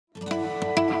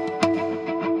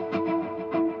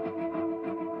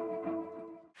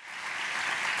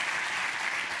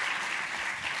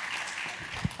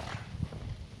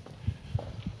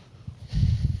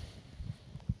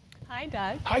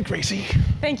Doug. Hi, Gracie.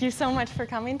 Thank you so much for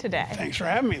coming today. Thanks for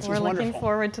having me. This was We're wonderful. looking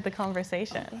forward to the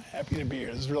conversation. Happy to be here.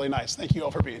 This is really nice. Thank you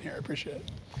all for being here. I appreciate it.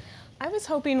 I was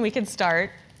hoping we could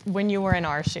start when you were in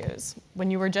our shoes. When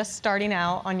you were just starting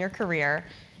out on your career,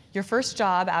 your first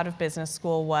job out of business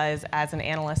school was as an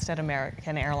analyst at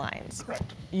American Airlines.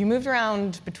 Correct. You moved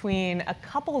around between a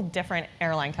couple different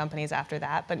airline companies after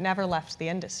that, but never left the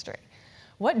industry.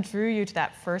 What drew you to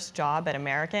that first job at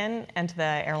American and to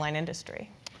the airline industry?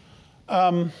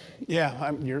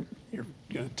 Yeah, you're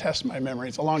going to test my memory.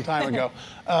 It's a long time ago.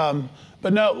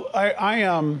 But no,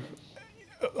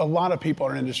 a lot of people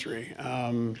in our industry,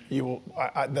 you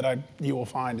will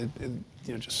find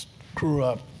just grew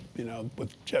up,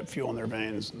 with jet fuel in their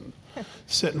veins and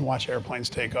sit and watch airplanes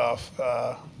take off,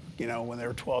 when they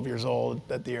were 12 years old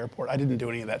at the airport. I didn't do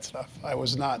any of that stuff. I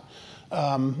was not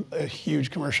a huge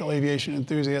commercial aviation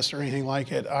enthusiast or anything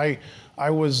like it. I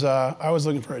was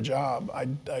looking for a job.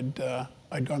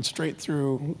 I'd gone straight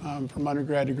through from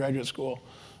undergrad to graduate school.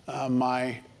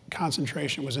 My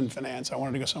concentration was in finance. I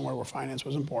wanted to go somewhere where finance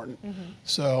was important. Mm-hmm.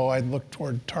 So I looked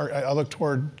toward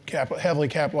heavily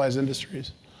capitalized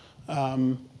industries,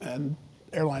 and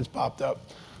airlines popped up.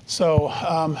 So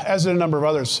as did a number of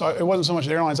others. So it wasn't so much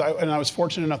the airlines, and I was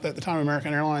fortunate enough that at the time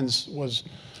American Airlines was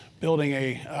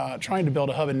trying to build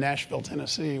a hub in Nashville,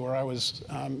 Tennessee, where I was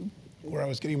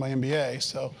getting my MBA.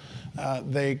 So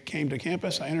they came to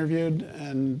campus, I interviewed,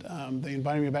 and they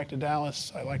invited me back to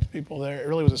Dallas. I liked the people there. It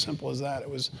really was as simple as that. It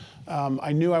was,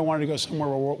 I knew I wanted to go somewhere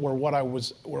where what I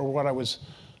was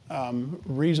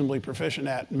reasonably proficient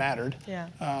at mattered. Yeah.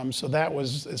 So that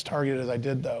was as targeted as I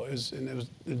did, though.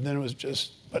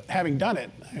 But having done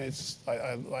it,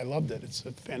 I loved it. It's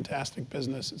a fantastic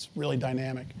business. It's really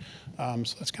dynamic.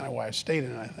 So that's kind of why I stayed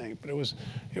in it, I think. But it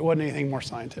wasn't anything more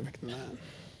scientific than that.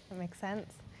 That makes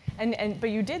sense.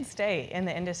 But you did stay in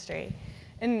the industry.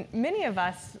 And many of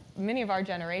our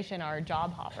generation are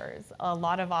job hoppers. A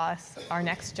lot of us, our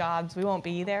next jobs, we won't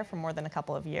be there for more than a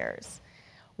couple of years.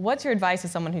 What's your advice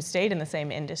as someone who stayed in the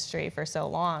same industry for so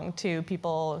long to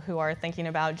people who are thinking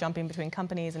about jumping between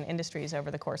companies and industries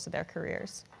over the course of their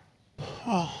careers?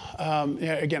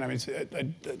 Again,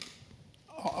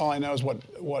 all I know is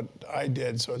what I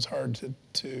did, so it's hard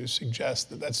to suggest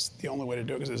that that's the only way to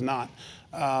do it, because it's not.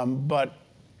 But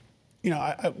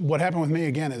what happened with me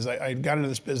again is I got into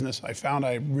this business. I found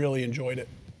I really enjoyed it.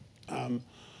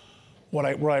 What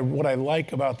I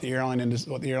like about the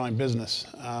airline business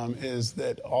is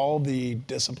that all the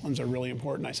disciplines are really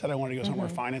important. I said I wanted to go somewhere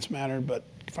where finance mattered, but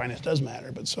finance does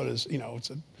matter. But so does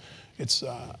it's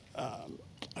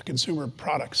a consumer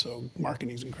product, so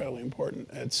marketing is incredibly important.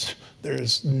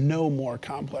 There's no more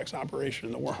complex operation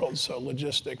in the world, so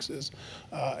logistics is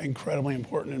incredibly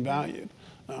important and valued.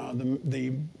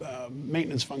 The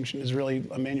maintenance function is really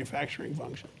a manufacturing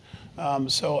function.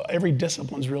 So every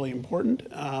discipline is really important,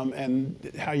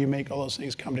 and how you make all those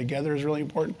things come together is really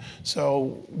important.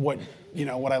 So what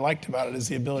I liked about it is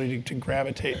the ability to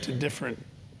gravitate to different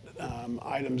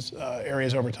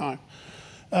areas over time.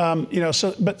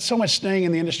 But so much staying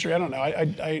in the industry, I don't know.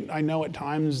 I know at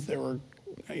times there were,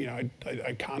 I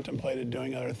contemplated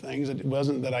doing other things. It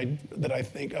wasn't that I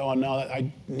think, oh no,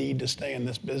 I need to stay in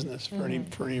this business for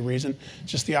any reason.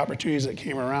 It's just the opportunities that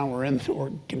came around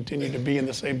or continue to be in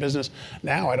the same business.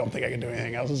 Now I don't think I can do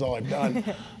anything else. This is all I've done.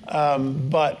 So I don't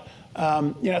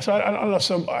know.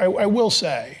 So I will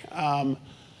say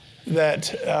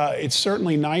that it's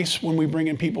certainly nice when we bring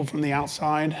in people from the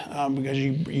outside, because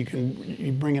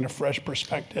you bring in a fresh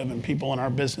perspective, and people in our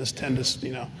business tend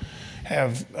to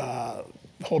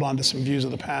hold on to some views of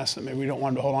the past that maybe we don't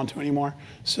want to hold on to anymore.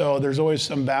 So there's always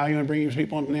some value in bringing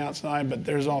people in from the outside, but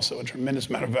there's also a tremendous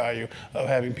amount of value of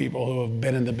having people who have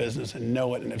been in the business and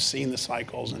know it and have seen the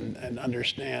cycles and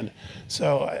understand.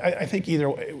 So I think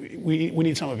either way, we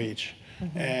need some of each.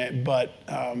 But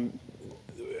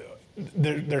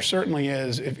there certainly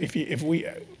is.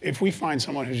 If we find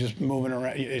someone who's just moving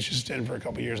around, it's just in for a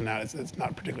couple of years and out, it's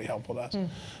not particularly helpful to us.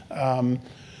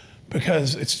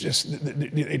 Because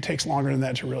it takes longer than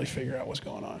that to really figure out what's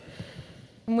going on.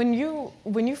 When you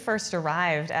first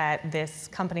arrived at this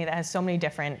company that has so many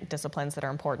different disciplines that are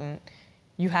important,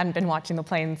 you hadn't been watching the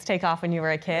planes take off when you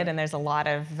were a kid, and there's a lot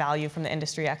of value from the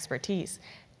industry expertise.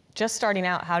 Just starting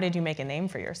out, how did you make a name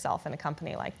for yourself in a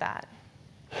company like that?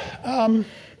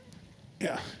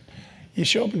 You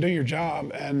show up and do your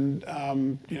job, and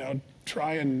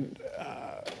try and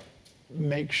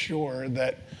make sure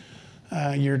that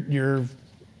you're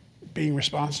being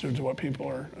responsive to what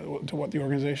the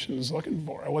organization is looking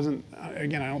for. I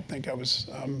don't think I was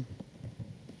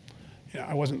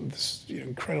I wasn't this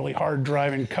incredibly hard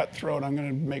driving cutthroat. I'm going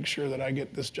to make sure that I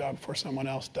get this job before someone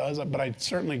else does. But I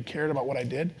certainly cared about what I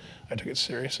did. I took it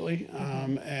seriously,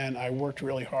 and I worked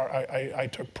really hard. I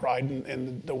took pride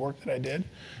in the work that I did,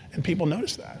 and people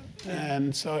noticed that.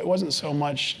 And so it wasn't so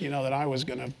much that I was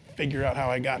going to figure out how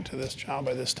I got to this job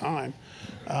by this time,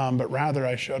 but rather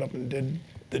I showed up and did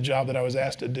the job that I was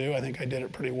asked to do. I think I did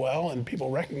it pretty well, and people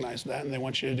recognized that, and they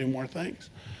want you to do more things.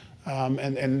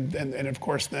 And of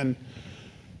course then,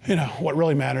 what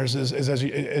really matters is as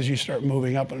you start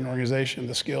moving up in an organization,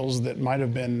 the skills that might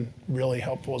have been really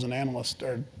helpful as an analyst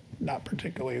are not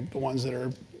particularly the ones that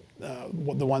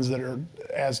are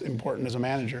as important as a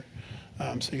manager.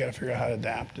 So you got to figure out how to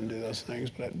adapt and do those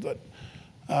things. But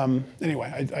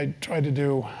anyway, I tried to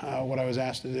do what I was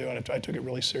asked to do, and I took it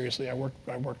really seriously. I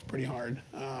worked pretty hard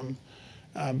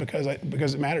because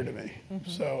it mattered to me.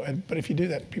 So, but if you do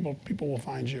that, people will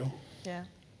find you. Yeah.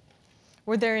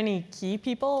 Were there any key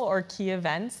people or key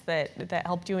events that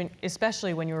helped you,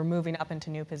 especially when you were moving up into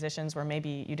new positions where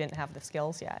maybe you didn't have the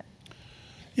skills yet?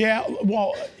 Yeah,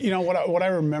 well, what I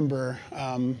remember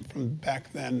from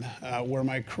back then, where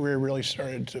my career really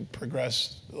started to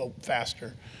progress a little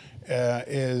faster,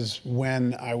 is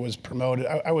when I was promoted.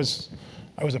 I was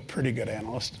a pretty good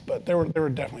analyst, but there were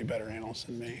definitely better analysts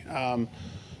than me.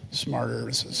 Smarter,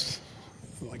 this is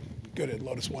like good at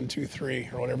Lotus 1, 2,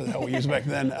 3, or whatever the hell we used back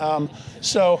then. Yeah.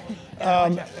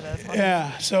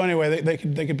 So anyway, they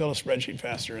could build a spreadsheet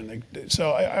faster, and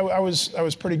so I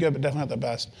was pretty good, but definitely not the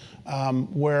best.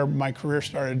 Where my career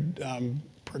started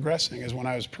progressing is when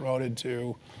I was promoted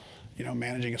to,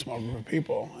 managing a small group of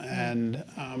people, and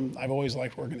I've always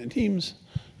liked working in teams.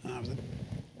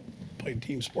 Played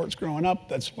team sports growing up.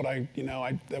 That's what I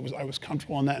was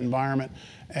comfortable in that environment,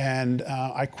 and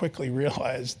I quickly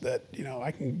realized that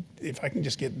if I can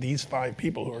just get these 5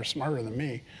 people who are smarter than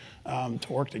me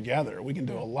to work together, we can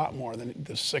do a lot more than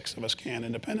the 6 of us can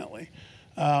independently.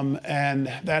 And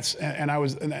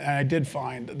I did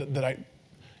find that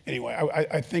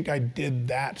I think I did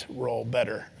that role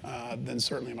better than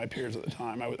certainly my peers at the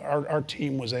time. Our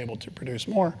team was able to produce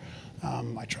more.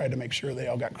 I tried to make sure they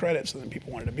all got credit so that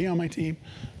people wanted to be on my team.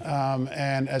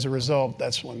 And as a result,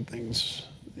 that's when things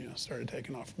started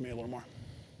taking off for me a little more.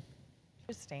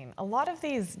 Interesting. A lot of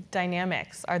these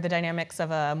dynamics are the dynamics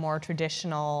of a more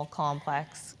traditional,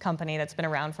 complex company that's been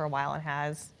around for a while and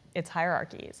has its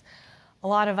hierarchies. A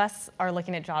lot of us are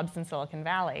looking at jobs in Silicon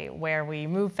Valley where we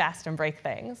move fast and break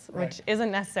things, which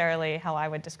isn't necessarily how I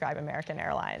would describe American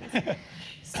Airlines.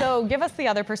 So give us the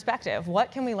other perspective.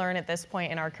 What can we learn at this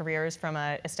point in our careers from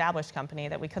an established company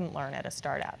that we couldn't learn at a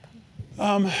startup?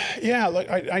 Yeah, look,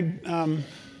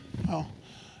 well,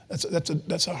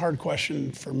 that's a hard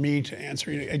question for me to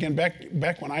answer. Again,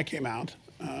 back when I came out,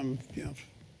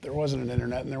 there wasn't an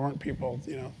internet and there weren't people,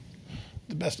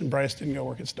 the best and brightest didn't go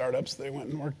work at startups. They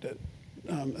went and worked at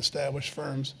established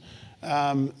firms.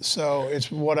 So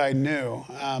it's what I knew.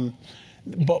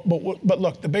 But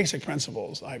look, the basic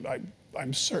principles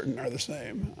I'm certain are the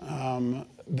same.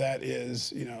 That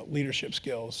is, leadership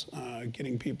skills,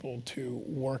 getting people to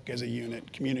work as a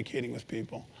unit, communicating with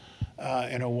people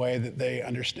in a way that they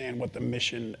understand what the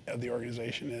mission of the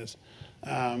organization is,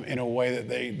 in a way that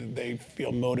they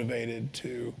feel motivated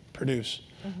to produce.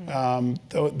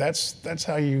 That's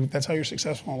how you're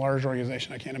successful in a large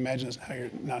organization. I can't imagine that's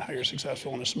not how you're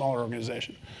successful in a smaller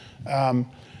organization.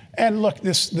 And look,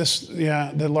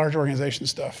 the large organization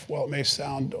stuff, while it may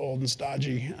sound old and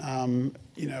stodgy,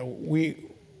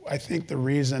 I think the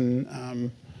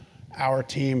reason our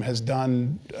team has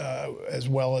done as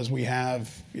well as we have,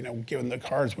 given the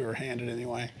cards we were handed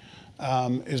anyway,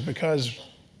 is because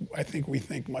I think we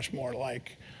think much more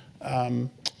like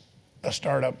that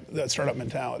startup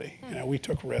mentality. We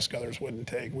took risk others wouldn't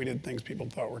take. We did things people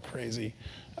thought were crazy.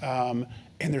 And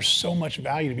there's so much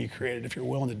value to be created if you're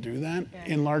willing to do that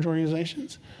in large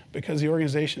organizations, because the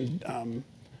organization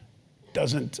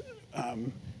doesn't,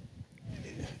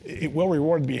 it will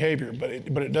reward the behavior, but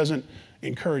it doesn't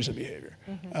encourage the behavior.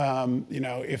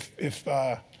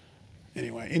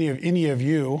 Anyway, any of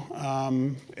you,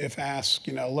 if asked,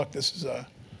 look, this is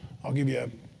I'll give you a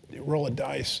roll of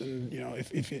dice, and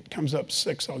if it comes up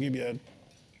 6, I'll give you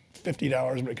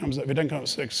 $50. But if it doesn't come up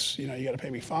 6, you got to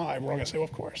pay me 5. We're all gonna say, well,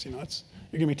 of course,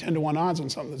 you're giving me 10-to-1 odds on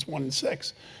something that's 1 in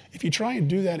 6. If you try and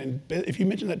do that, if you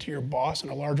mention that to your boss in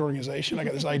a large organization, I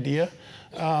got this idea,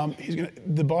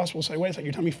 the boss will say, wait a second,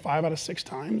 you're telling me 5 out of 6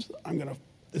 times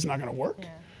it's not gonna work?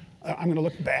 Yeah. I'm gonna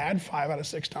look bad 5 out of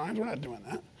 6 times? We're not doing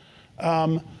that.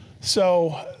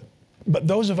 But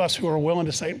those of us who are willing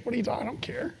to say, what are you talking? I don't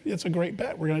care. It's a great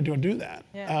bet. We're going to do that.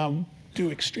 Yeah. Do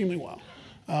extremely well.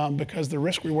 because the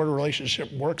risk-reward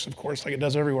relationship works, of course, like it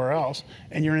does everywhere else,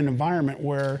 and you're in an environment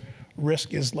where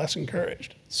risk is less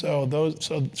encouraged. So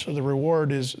the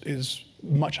reward is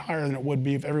much higher than it would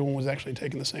be if everyone was actually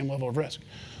taking the same level of risk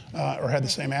or had the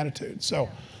same attitude. So,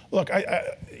 look,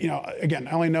 again,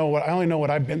 I only know what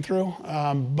I've been through,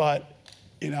 but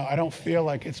I don't feel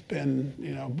like it's been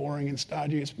boring and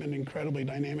stodgy. It's been incredibly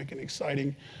dynamic and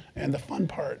exciting, and the fun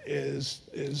part is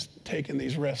taking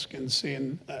these risks and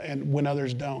seeing and when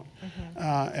others don't,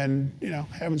 and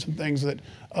having some things that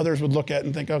others would look at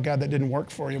and think, oh God, that didn't work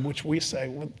for you, which we say,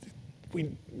 well,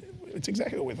 it's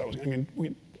exactly what we thought it was. I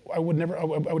mean, I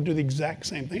would do the exact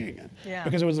same thing again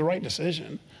because it was the right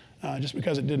decision. Just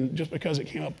because it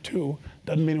came up two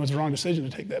doesn't mean it was the wrong decision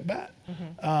to take that bet.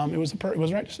 It was the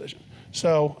right decision.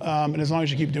 So, and as long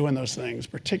as you keep doing those things,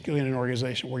 particularly in an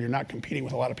organization where you're not competing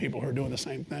with a lot of people who are doing the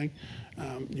same thing,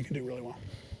 you can do really well.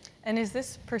 And is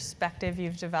this perspective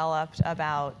you've developed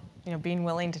about being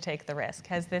willing to take the risk,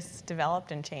 has this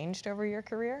developed and changed over your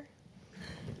career?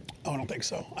 Oh, I don't think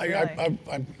so. Really? I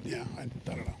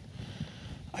don't know.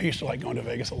 I used to like going to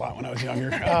Vegas a lot when I was younger.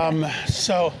 Look,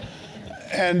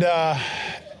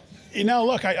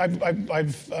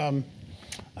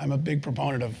 I'm a big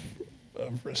proponent of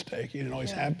risk taking and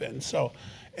always have been. So,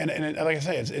 and like I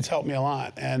say, it's helped me a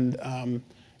lot. And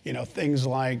things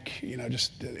like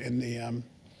just in the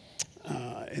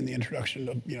introduction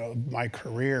of my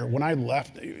career, when I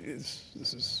left, this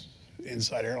is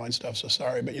inside airline stuff, so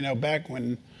sorry, but back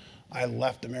when I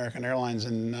left American Airlines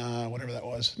in whatever that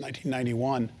was,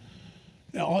 1991.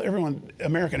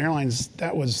 American Airlines,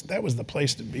 that was the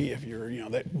place to be if you're,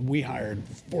 we hired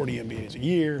 40 MBAs a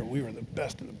year, and we were the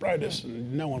best and the brightest,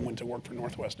 and no one went to work for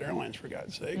Northwest Airlines, for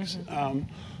God's sakes,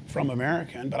 from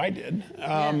American, but I did,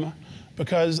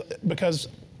 because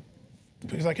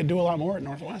I could do a lot more at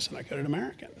Northwest than I could at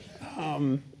American.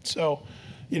 So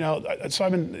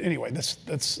I've been, anyway,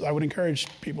 that's I would encourage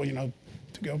people, to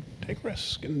go take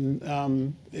risks, and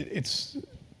that's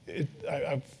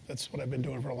what I've been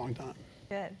doing for a long time.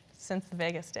 Good, since the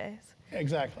Vegas days.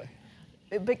 Exactly.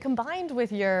 But combined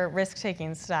with your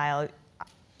risk-taking style,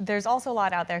 there's also a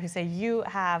lot out there who say you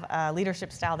have a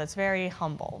leadership style that's very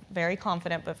humble, very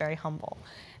confident, but very humble.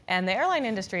 And the airline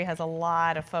industry has a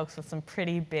lot of folks with some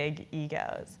pretty big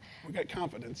egos. We got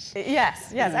confidence.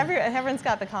 Yes. Everyone's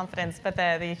got the confidence, but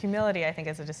the humility, I think,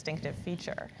 is a distinctive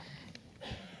feature.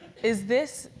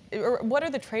 What are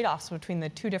the trade-offs between the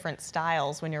two different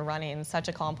styles when you're running such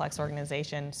a complex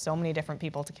organization, so many different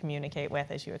people to communicate with,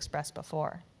 as you expressed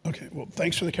before? Okay, well,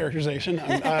 thanks for the characterization.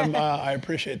 I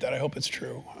appreciate that. I hope it's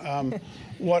true.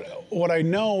 What I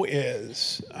know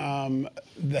is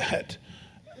that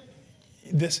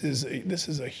this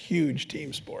is a huge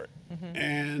team sport,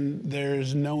 and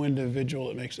there's no individual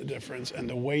that makes a difference. And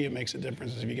the way it makes a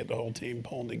difference is if you get the whole team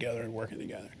pulling together and working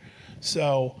together.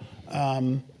 So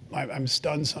I'm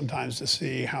stunned sometimes to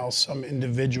see how some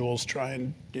individuals try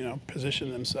and position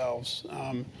themselves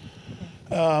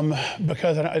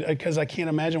because I can't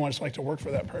imagine what it's like to work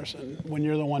for that person when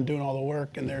you're the one doing all the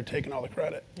work and they're taking all the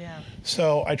credit. Yeah.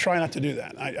 So I try not to do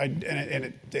that.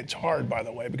 It's hard, by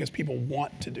the way, because people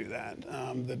want to do that.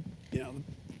 The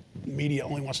media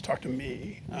only wants to talk to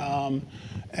me, and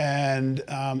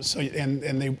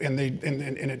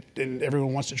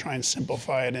everyone wants to try and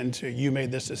simplify it into you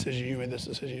made this decision, you made this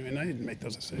decision, and I didn't make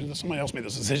those decisions. Somebody else made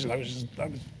those decisions.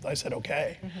 I said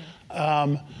okay.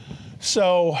 At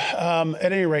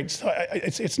any rate,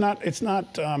 it's not. I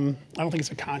don't think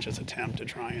it's a conscious attempt to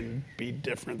try and be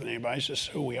different than anybody. It's just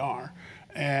who we are.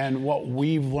 And what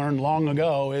we've learned long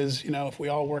ago is, if we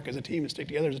all work as a team and stick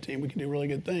together as a team, we can do really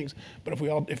good things. But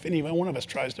if any one of us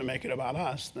tries to make it about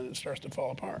us, then it starts to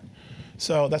fall apart.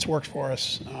 So that's worked for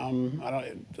us.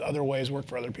 Other ways work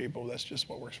for other people. That's just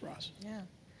what works for us. Yeah.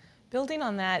 Building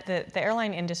on that, the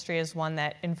airline industry is one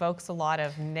that invokes a lot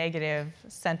of negative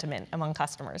sentiment among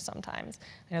customers sometimes.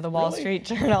 The Wall Street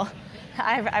Journal,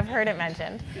 I've heard it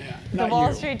mentioned. Yeah, the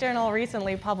Wall Street Journal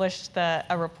recently published a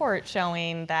report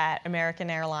showing that American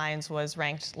Airlines was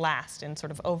ranked last in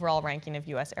sort of overall ranking of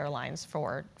U.S. airlines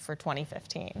for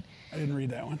 2015. I didn't read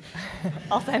that one.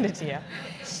 I'll send it to you.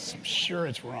 I'm sure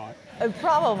it's wrong.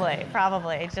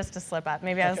 Probably, just a slip up.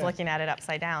 Maybe I was looking at it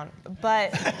upside down,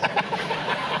 but.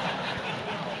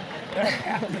 That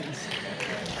happens.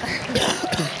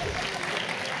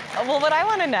 Well, what I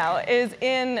want to know is,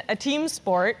 in a team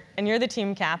sport, and you're the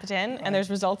team captain, and there's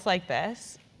results like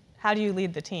this, how do you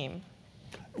lead the team?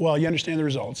 Well, you understand the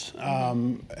results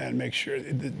and make sure.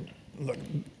 Look,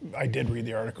 I did read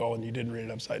the article, and you didn't read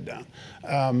it upside down.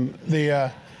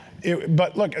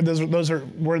 But look,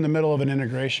 we're in the middle of an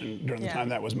integration during the Yeah. time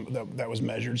that was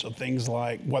measured. So things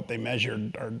like what they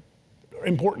measured are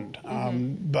important.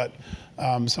 But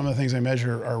some of the things they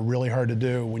measure are really hard to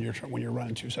do when you're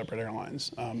running two separate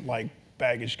airlines, like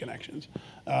baggage connections.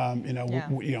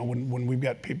 When we've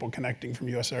got people connecting from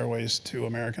U.S. Airways to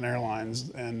American Airlines,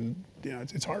 and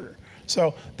it's harder.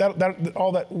 So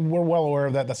all that we're well aware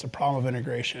of that. That's the problem of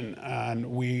integration, and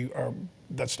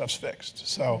that stuff's fixed.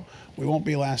 So we won't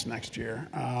be last next year.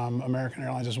 American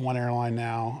Airlines is one airline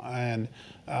now, and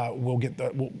we'll get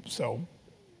so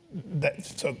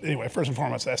anyway, first and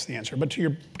foremost, that's the answer. But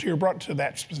to your brought to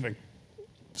that specific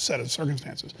set of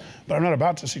circumstances. But I'm not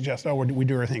about to suggest, we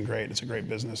do everything great. It's a great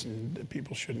business, and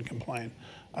people shouldn't complain.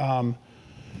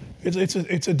 It's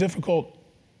a difficult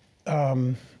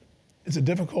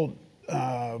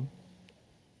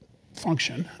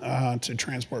function to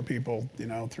transport people,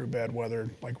 through bad weather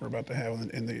like we're about to have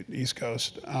in the East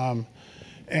Coast.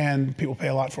 And people pay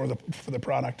a lot for the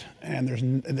product. And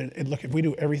look, if we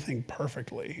do everything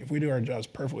perfectly, if we do our jobs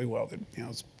perfectly well,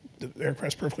 the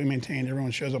aircraft's perfectly maintained,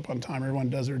 everyone shows up on time, everyone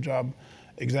does their job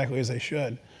exactly as they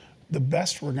should. The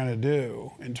best we're going to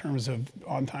do in terms of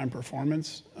on-time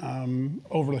performance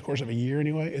over the course of a year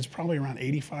anyway is probably around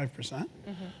 85%.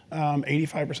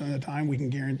 85% of the time we can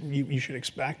guarantee you should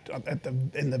expect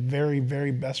in the very,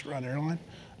 very best run airline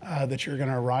that you're going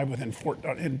to arrive within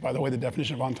and by the way, the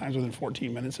definition of on time is within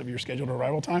 14 minutes of your scheduled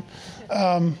arrival time,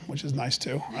 which is nice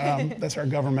too. That's our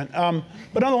government.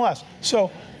 But nonetheless, so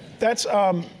that's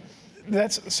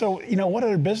so what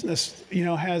other business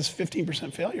has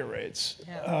 15% failure rates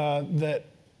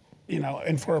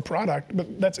and for a product,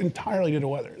 but that's entirely due to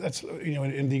weather. That's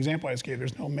in the example I just gave,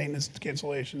 there's no maintenance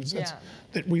cancellations.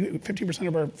 That 15%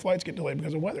 of our flights get delayed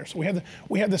because of weather. So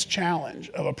we have this challenge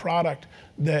of a product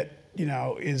that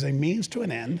is a means to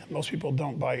an end. Most people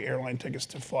don't buy airline tickets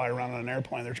to fly around on an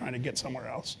airplane. They're trying to get somewhere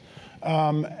else,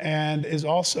 and is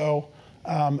also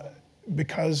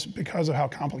because of how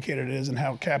complicated it is and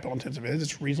how capital intensive it is,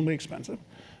 it's reasonably expensive.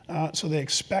 So they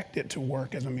expect it to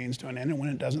work as a means to an end, and when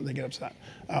it doesn't, they get upset.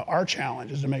 Our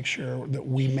challenge is to make sure that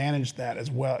we manage that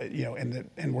as well,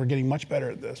 and we're getting much better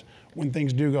at this. When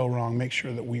things do go wrong, make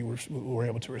sure that we're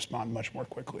able to respond much more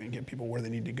quickly and get people where they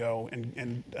need to go,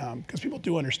 and because people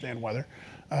do understand weather,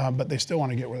 but they still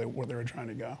want to get where they're trying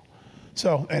to go.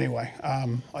 So anyway,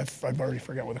 I've already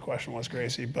forgotten what the question was,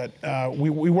 Gracie. But we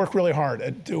work really hard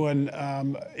at doing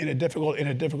in a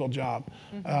difficult job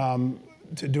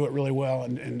to do it really well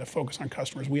and to focus on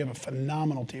customers. We have a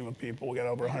phenomenal team of people. We got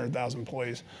over 100,000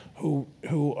 employees who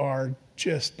are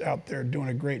just out there doing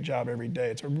a great job every day.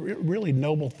 It's a really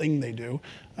noble thing they do.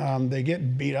 They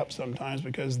get beat up sometimes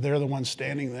because they're the ones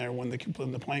standing there when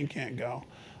the plane can't go.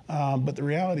 But the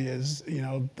reality is,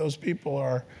 those people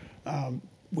are.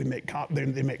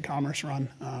 They make commerce run.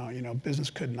 Business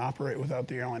couldn't operate without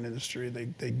the airline industry.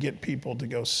 They get people to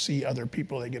go see other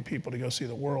people. They get people to go see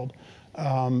the world,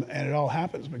 and it all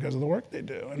happens because of the work they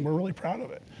do, and we're really proud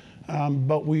of it.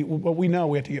 But we know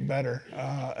we have to get better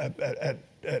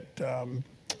at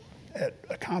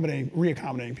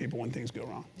reaccommodating people when things go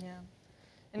wrong. Yeah,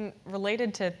 and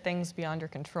related to things beyond your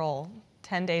control,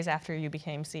 10 days after you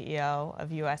became CEO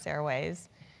of U.S. Airways,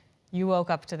 you woke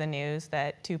up to the news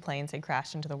that 2 planes had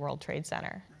crashed into the World Trade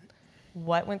Center. Right.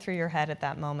 What went through your head at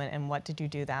that moment, and what did you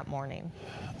do that morning?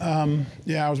 I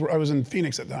was in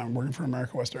Phoenix at the time, working for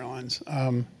America West Airlines,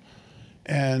 I was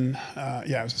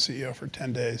the CEO for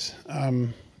 10 days.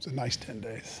 It was a nice 10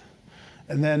 days,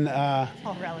 and then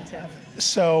all relative.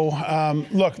 So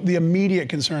look, the immediate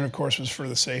concern, of course, was for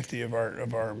the safety of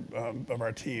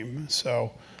our team.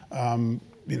 So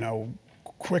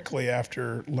quickly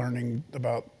after learning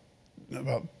about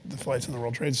the flights in the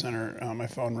World Trade Center, my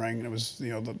phone rang, and it was,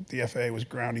 the FAA was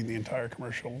grounding the entire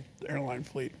commercial airline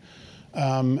fleet.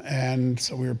 And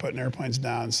so we were putting airplanes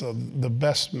down. So the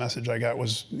best message I got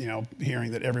was, hearing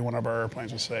that every one of our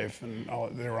airplanes was safe and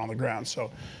they were on the ground.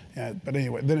 So, but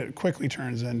anyway, then it quickly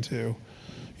turns into,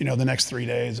 the next 3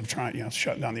 days of trying,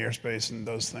 shutting down the airspace and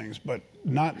those things. But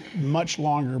not much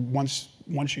longer once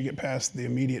you get past the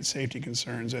immediate safety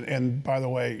concerns. And by the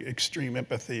way, extreme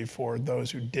empathy for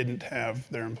those who didn't have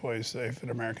their employees safe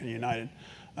at American United.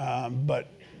 But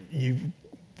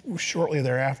shortly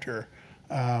thereafter,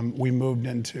 we moved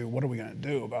into what are we going to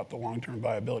do about the long-term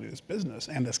viability of this business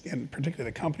and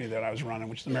particularly the company that I was running,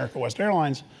 which is America West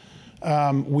Airlines.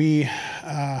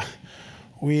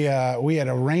 We had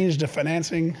arranged a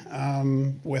financing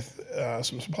with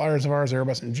some suppliers of ours,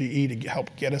 Airbus and GE, to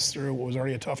help get us through what was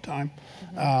already a tough time.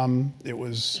 It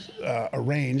was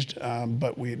arranged,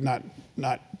 but we not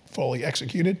fully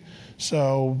executed.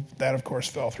 So that, of course,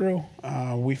 fell through.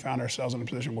 We found ourselves in a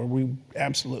position where we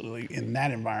absolutely, in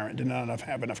that environment, did not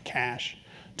have enough cash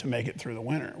to make it through the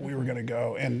winter. We were going to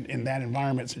go, and in that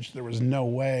environment, since there was no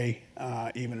way,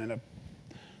 even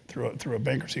through a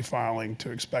bankruptcy filing,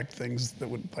 to expect things that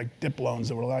would, like DIP loans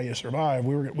that would allow you to survive,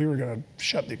 we were going to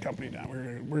shut the company down.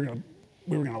 We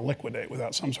were going to liquidate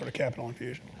without some sort of capital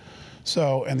infusion.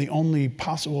 So, and the only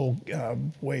possible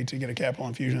way to get a capital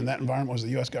infusion in that environment was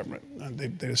the U.S. government.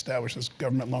 They established this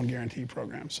government loan guarantee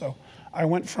program. So I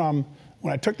went from,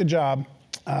 when I took the job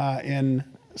in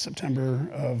September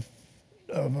of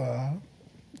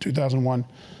 2001,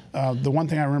 the one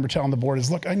thing I remember telling the board is,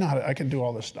 look, I know I can do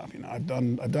all this stuff. You know, I've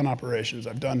done operations,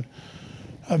 I've done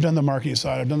the marketing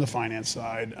side, I've done the finance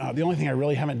side. The only thing I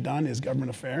really haven't done is government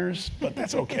affairs, but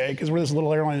that's okay, because we're this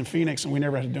little airline in Phoenix and we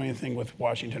never have to do anything with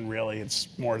Washington, really. It's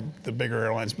more the bigger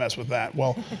airlines mess with that.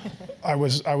 Well, I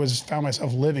found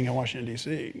myself living in Washington,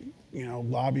 D.C., you know,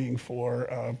 lobbying for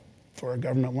a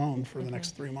government loan for the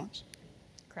next 3 months.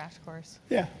 Crash course.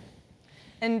 Yeah.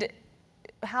 And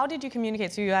how did you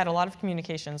communicate? So you had a lot of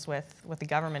communications with the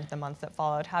government the months that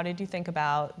followed. How did you think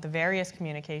about the various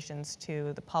communications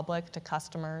to the public, to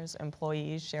customers,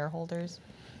 employees, shareholders?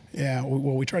 Yeah,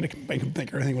 well, we tried to make them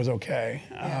think everything was okay.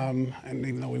 Yeah. And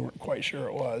even though we weren't quite sure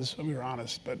it was, we were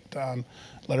honest, but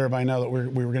let everybody know that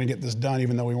we were going to get this done,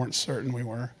 even though we weren't certain we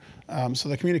were. So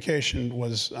the communication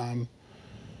was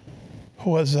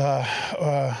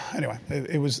anyway,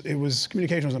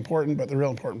 communication was important, but the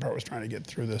real important part was trying to get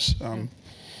through this,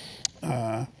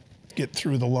 get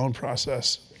through the loan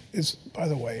process. By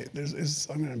the way, I'm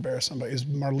going to embarrass somebody. Is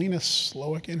Marlena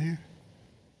Slowick in here?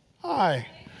 Hi.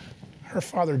 Her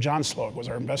father, John Slowick, was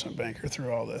our investment banker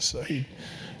through all this. So he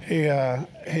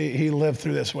lived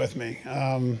through this with me.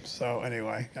 So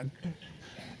anyway,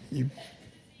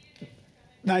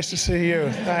 nice to see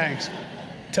you. Thanks.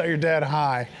 Tell your dad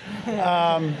hi.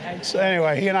 So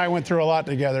anyway, he and I went through a lot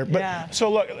together. But yeah.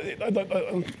 So look,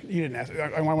 you didn't ask.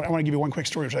 I want to give you one quick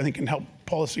story, which I think can help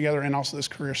pull this together, and also this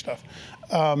career stuff.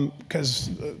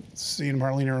 Because seeing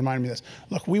Marlena reminded me of this.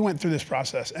 Look, we went through this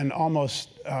process, and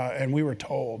and we were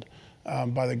told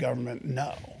by the government,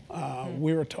 no.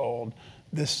 We were told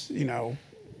this, you know,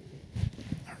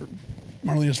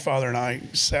 Marlena's father and I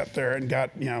sat there and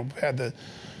got, you know, had the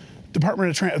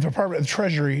Department of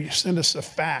Treasury send us a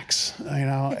fax, you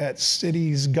know, at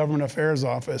City's Government Affairs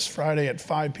Office Friday at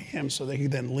 5 p.m. so they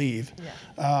could then leave.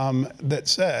 Yeah. That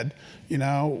said, you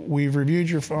know, we've reviewed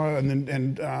your file and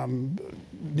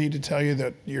need to tell you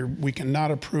that we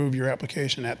cannot approve your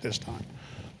application at this time,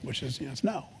 which is, you know, it's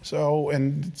no. So,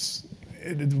 and it's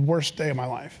the worst day of my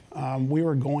life. We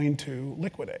were going to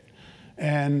liquidate.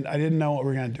 And I didn't know what we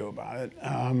were going to do about it.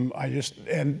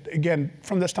 And again,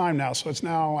 from this time now, so it's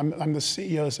now, I'm the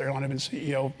CEO of this airline. I've been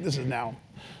CEO, this is now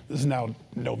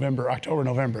October,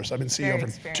 November. So I've been CEO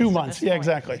for 2 months. Yeah,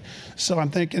 exactly. So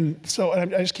I'm thinking, I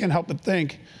just can't help but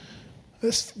think,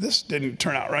 this didn't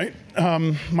turn out right.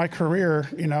 My career,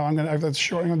 you know, I'm going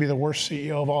to be the worst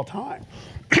CEO of all time.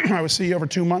 I was CEO for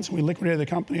 2 months, and we liquidated the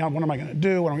company. What am I going to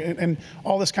do? And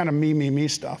all this kind of me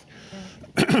stuff.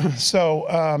 Yeah.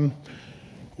 So,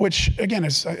 which again,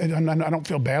 I don't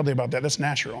feel badly about that. That's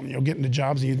natural. You'll get into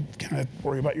jobs and you kind of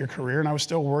worry about your career, and I was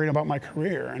still worried about my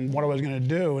career and what I was going to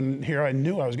do. And here I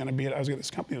knew I was going to be at this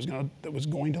company that was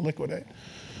going to liquidate.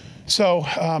 So,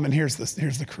 and here's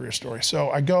the career story.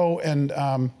 So I go and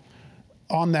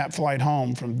on that flight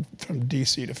home from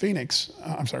DC to Phoenix,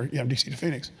 DC to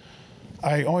Phoenix.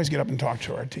 I always get up and talk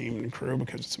to our team and crew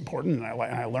because it's important, and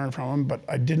I learn from them. But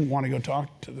I didn't want to go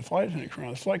talk to the flight attendant crew on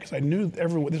this flight because I knew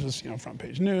this was, you know, front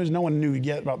page news. No one knew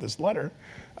yet about this letter,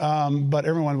 but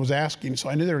everyone was asking, so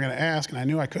I knew they were going to ask, and I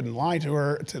knew I couldn't lie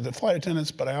to the flight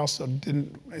attendants, but I also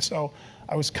didn't. So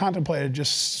I was contemplating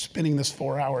just spending this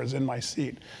 4 hours in my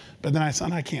seat. But then I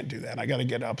said, I can't do that. I got to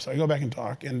get up. So I go back and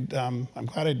talk, and I'm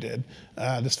glad I did.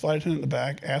 This flight attendant in the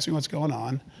back asked me what's going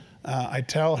on. I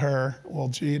tell her, well,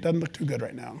 gee, it doesn't look too good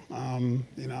right now.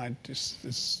 You know,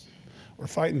 we're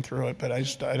fighting through it, but I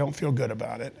don't feel good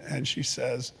about it. And she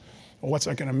says, well, what's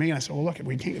that going to mean? I said, well, look, if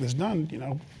we can't get this done, you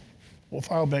know, we'll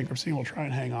file bankruptcy and we'll try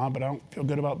and hang on, but I don't feel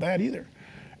good about that either.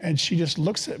 And she just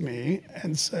looks at me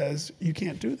and says, you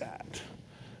can't do that.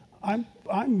 I've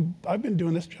been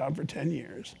doing this job for 10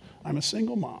 years. I'm a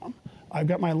single mom. I've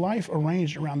got my life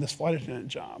arranged around this flight attendant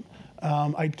job.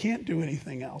 I can't do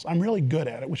anything else. I'm really good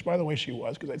at it, which, by the way, she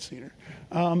was, because I'd seen her.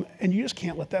 And you just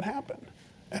can't let that happen.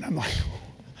 And I'm like,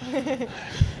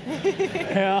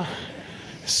 yeah.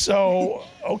 So,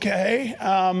 okay.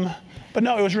 But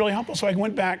no, it was really helpful. So I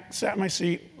went back, sat in my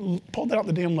seat, pulled out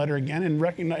the damn letter again,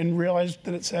 and realized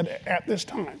that it said, at this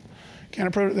time. can't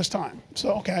approve it this time.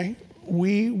 So, okay,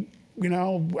 I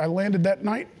landed that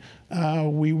night.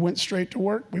 We went straight to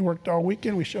work. We worked all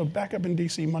weekend. We showed back up in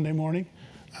DC Monday morning,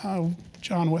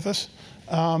 John with us,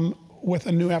 with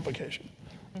a new application.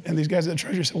 And these guys at the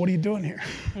Treasury said, what are you doing here?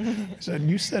 I said,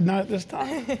 you said not at this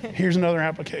time. Here's another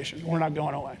application. We're not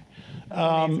going away.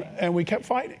 And we kept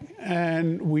fighting,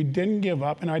 and we didn't give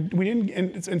up.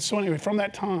 And so anyway, from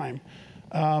that time,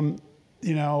 that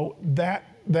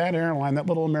airline, that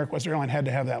little American West airline, had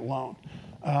to have that loan.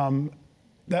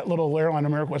 That little airline,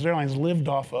 American West Airlines, lived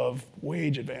off of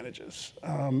wage advantages.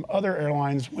 Other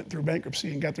airlines went through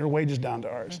bankruptcy and got their wages down to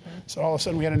ours. So all of a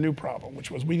sudden we had a new problem,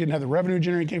 which was we didn't have the revenue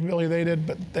generating capability they did,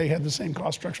 but they had the same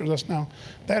cost structure as us now.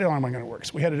 That airline wasn't going to work,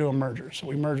 so we had to do a merger. So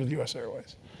we merged with US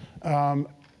Airways.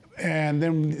 And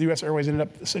then the US Airways ended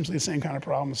up essentially the same kind of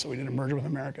problem, so we did a merger with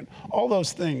American. All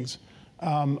those things,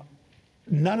 none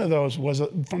of those was,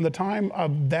 from the time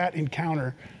of that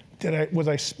encounter, was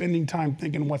I spending time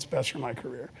thinking what's best for my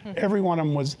career. Every one of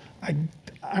them was,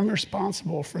 I'm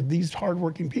responsible for these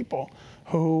hardworking people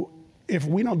who, if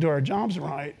we don't do our jobs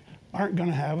right, aren't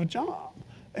gonna have a job.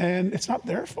 And it's not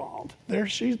their fault.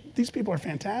 These people are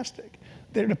fantastic.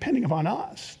 They're depending upon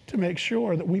us to make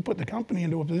sure that we put the company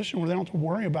into a position where they don't have to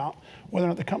worry about whether or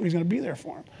not the company's gonna be there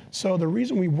for them. So the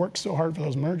reason we worked so hard for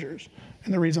those mergers,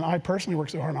 and the reason I personally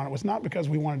worked so hard on it, was not because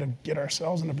we wanted to get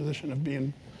ourselves in a position of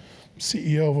being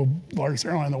CEO of the largest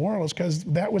airline in the world, is because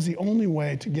that was the only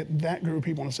way to get that group of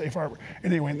people in a safe harbor.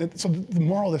 Anyway, so the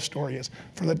moral of this story is,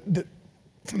 from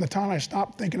the time I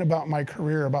stopped thinking about my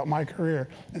career,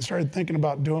 and started thinking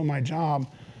about doing my job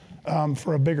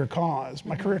for a bigger cause,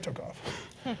 my career took off.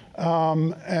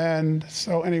 And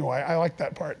so anyway, I like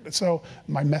that part. So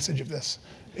my message of this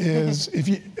is,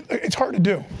 it's hard to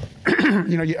do.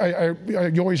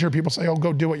 You always hear people say, oh,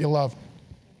 go do what you love.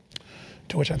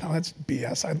 To which I thought, that's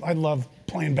BS. I love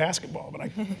playing basketball, but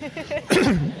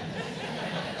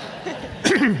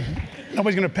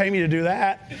nobody's going to pay me to do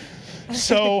that.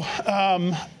 So,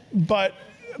 but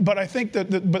I think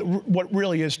but what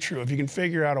really is true, if you can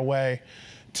figure out a way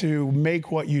to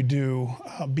make what you do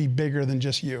be bigger than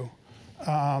just you,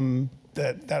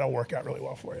 that'll work out really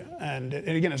well for you. And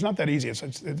again, it's not that easy.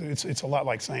 It's a lot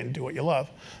like saying do what you love.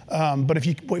 But if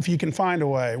you can find a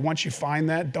way, once you find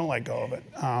that, don't let go of it,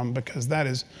 because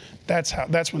that's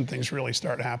when things really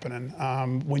start happening.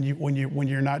 When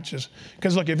you're not just,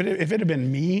 because look, if it had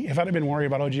been me, if I'd have been worried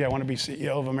about, oh gee, I want to be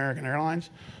CEO of American Airlines,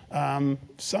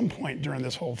 some point during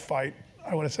this whole fight,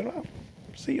 I would have said, well,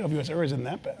 CEO of US Airways isn't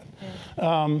that bad.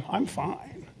 I'm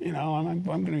fine. I'm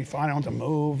going to be fine. I don't have to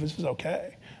move. This is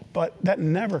okay. But that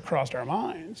never crossed our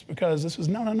minds, because this was,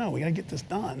 no, we got to get this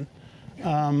done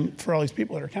for all these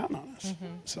people that are counting on us.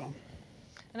 So.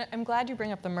 And I'm glad you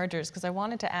bring up the mergers, because I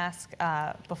wanted to ask,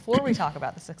 before we talk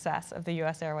about the success of the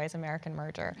US Airways American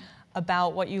merger,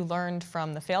 about what you learned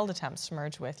from the failed attempts to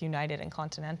merge with United and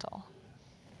Continental.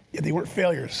 Yeah, they weren't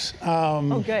failures.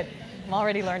 Oh, good. I'm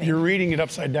already learning. You're reading it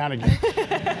upside down again.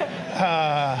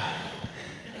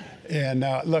 And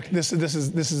look, this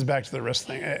is back to the risk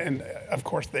thing, and of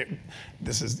course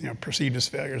this is perceived as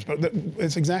failures, but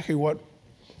it's exactly what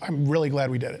I'm really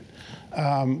glad we did it.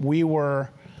 We were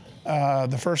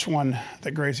the first one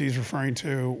that Gracie's referring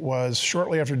to was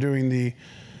shortly after doing the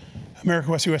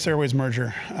American West US Airways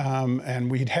merger,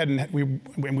 and we were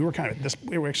kind of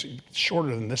we were actually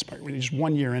shorter than this point. We were just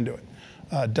 1 year into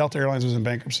it. Delta Airlines was in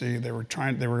bankruptcy. They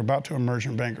were about to emerge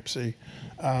from bankruptcy.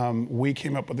 We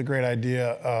came up with the great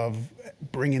idea of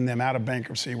bringing them out of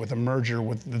bankruptcy with a merger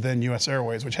with the then US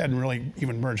Airways, which hadn't really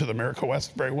even merged with America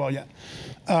West very well yet.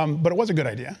 But it was a good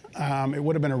idea. It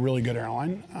would have been a really good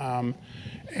airline.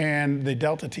 And the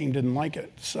Delta team didn't like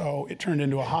it, so it turned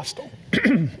into a hostile,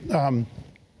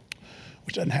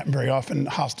 which doesn't happen very often,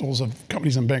 hostiles of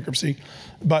companies in bankruptcy.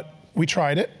 But we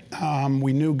tried it.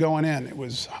 We knew going in it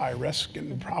was high risk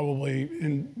and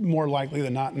probably more likely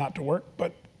than not to work,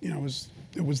 but it was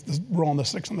the rolling the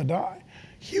six on the die.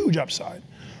 Huge upside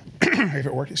if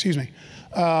it worked, excuse me.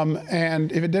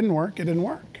 And if it didn't work, it didn't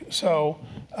work. So,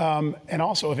 and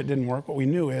also if it didn't work, what we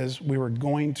knew is we were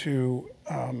going to,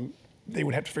 they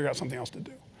would have to figure out something else to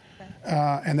do.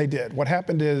 And they did. What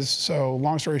happened is, so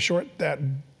long story short,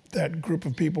 that group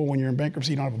of people, when you're in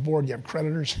bankruptcy, you don't have a board, you have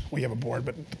creditors. Well, you have a board,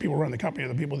 but the people who run the company are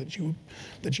the people that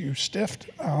you stiffed.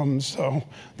 So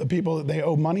the people that they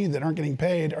owe money that aren't getting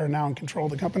paid are now in control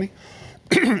of the company.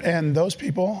 And those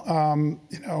people,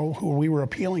 who we were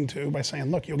appealing to by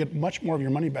saying, look, you'll get much more of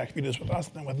your money back if you do this with us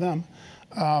than with them,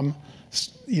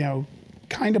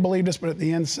 kind of believed us, but at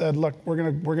the end said, look, we're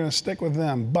gonna stick with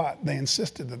them. But they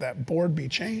insisted that board be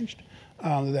changed,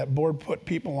 that board put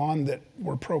people on that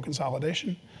were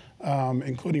pro-consolidation.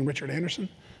 including Richard Anderson,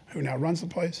 who now runs the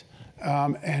place.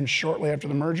 And shortly after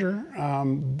the merger,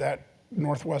 that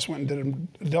Northwest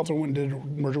Delta went and did a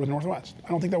merger with Northwest. I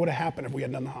don't think that would have happened if we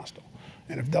hadn't done the hostel.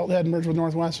 And if Delta hadn't merged with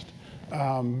Northwest,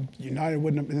 United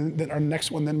wouldn't have. Then our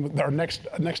next one, our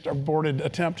next aborted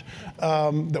attempt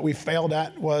that we failed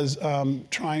at was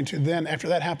trying to then, after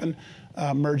that happened,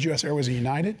 merge U.S. Airways and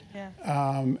United,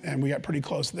 and we got pretty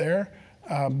close there.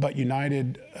 But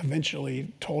United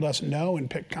eventually told us no and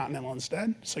picked Continental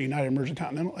instead. So United merged with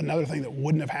Continental. Another thing that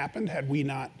wouldn't have happened had we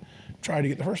not tried to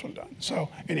get the first one done. So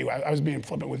anyway, I was being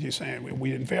flippant with you saying we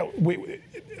didn't fail.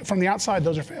 From the outside,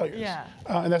 those are failures. Yeah.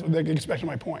 And that's what that gets back to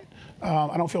my point.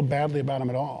 I don't feel badly about them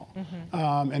at all.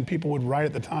 And people would write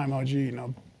at the time, oh, gee,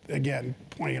 again,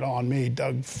 pointing it all on me,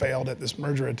 Doug failed at this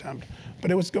merger attempt.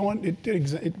 But it was going, it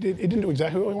didn't do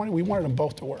exactly what we wanted. We wanted them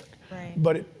both to work. Right.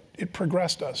 But it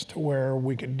progressed us to where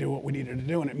we could do what we needed to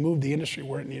do, and it moved the industry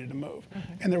where it needed to move.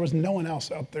 And there was no one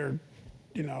else out there,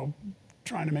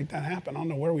 trying to make that happen. I don't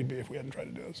know where we'd be if we hadn't tried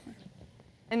to do those things.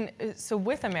 And so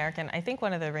with American, I think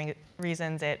one of the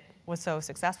reasons it was so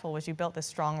successful was you built this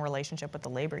strong relationship with the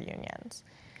labor unions.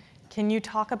 Can you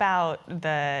talk about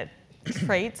the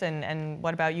traits and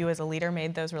what about you as a leader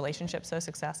made those relationships so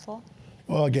successful?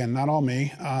 Well, again, not all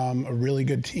me. A really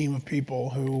good team of people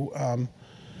who,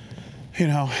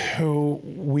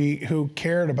 who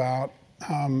cared about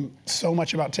so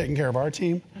much about taking care of our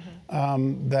team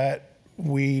that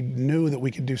we knew that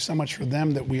we could do so much for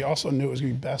them that we also knew it was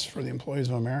going to be best for the employees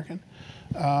of American.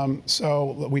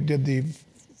 So we did the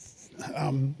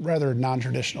rather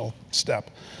non-traditional step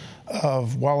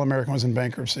of, while American was in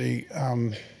bankruptcy,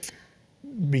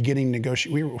 beginning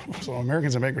negotiating. So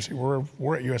Americans in bankruptcy,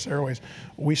 we're at U.S. Airways.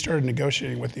 We started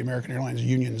negotiating with the American Airlines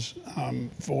unions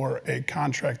for a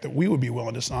contract that we would be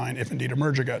willing to sign if indeed a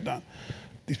merger got done.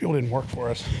 These people didn't work for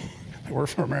us. They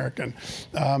worked for American.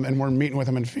 And we're meeting with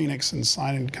them in Phoenix and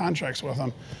signing contracts with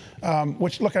them,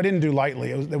 which, look, I didn't do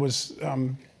lightly.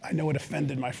 I know it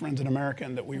offended my friends in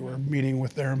American that we were meeting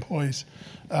with their employees.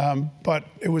 But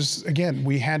it was, again,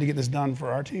 we had to get this done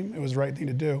for our team. It was the right thing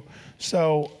to do.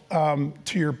 So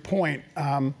to your point,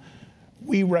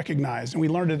 we recognized, and we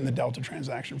learned it in the Delta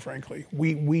transaction, frankly.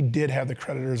 We did have the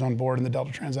creditors on board in the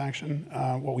Delta transaction.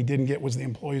 What we didn't get was the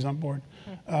employees on board.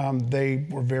 They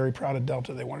were very proud of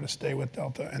Delta. They wanted to stay with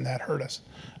Delta, and that hurt us.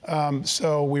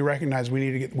 So we recognized we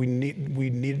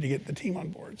needed to get the team on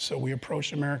board. So we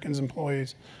approached American's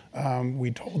employees.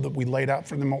 We laid out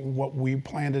for them what we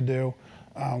planned to do.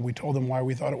 We told them why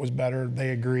we thought it was better. They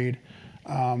agreed,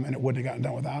 and it wouldn't have gotten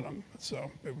done without them.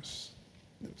 So it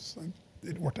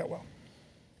worked out well.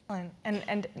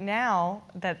 And now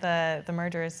that the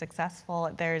merger is successful,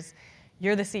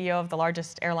 you're the CEO of the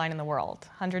largest airline in the world,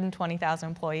 120,000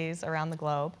 employees around the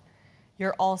globe.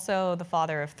 You're also the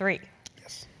father of 3.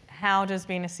 Yes. How does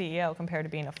being a CEO compare to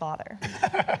being a father?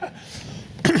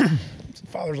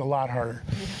 Father's a lot harder.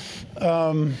 I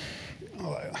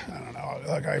don't know.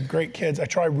 Like, I have great kids. I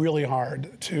try really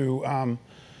hard to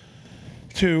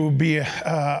be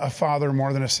a father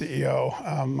more than a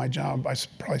CEO. My job, I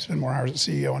probably spend more hours as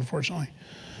CEO, unfortunately.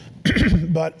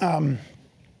 But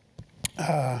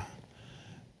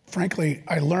frankly,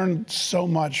 I learned so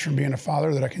much from being a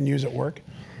father that I can use at work.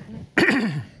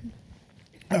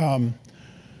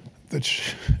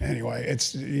 Anyway,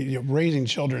 it's raising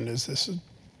children is this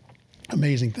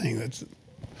amazing thing that's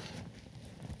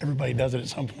everybody does it at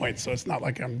some point. So it's not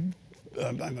like I'm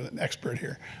an expert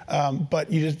here, but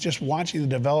you just watching the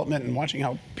development and watching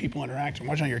how people interact and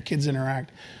watching how your kids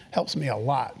interact helps me a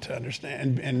lot to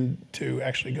understand and to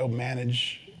actually go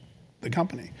manage the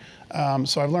company.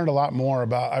 So I've learned a lot more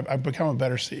about. I've become a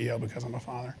better CEO because I'm a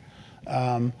father.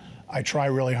 I try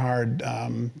really hard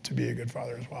to be a good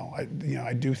father as well.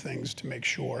 I do things to make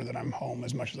sure that I'm home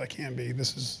as much as I can be.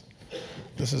 This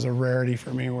is a rarity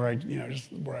for me where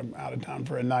where I'm out of town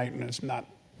for a night and it's not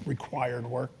required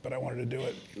work, but I wanted to do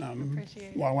it. I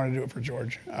wanted to do it for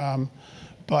George, and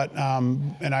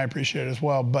I appreciate it as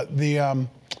well. But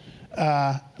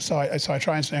so I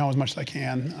try and stay home as much as I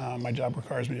can. My job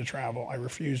requires me to travel. I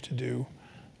refuse.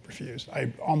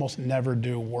 I almost never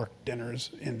do work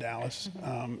dinners in Dallas.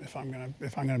 If I'm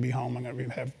gonna be home, I'm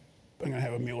gonna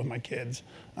have a meal with my kids.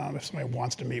 If somebody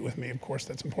wants to meet with me, of course,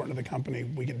 that's important to the company.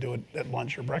 We can do it at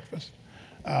lunch or breakfast.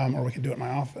 Or we can do it in my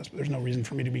office, but there's no reason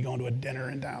for me to be going to a dinner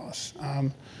in Dallas.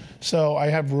 So I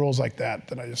have rules like that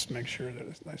I just make sure that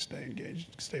I stay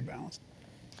engaged, stay balanced.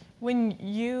 When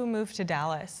you moved to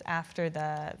Dallas after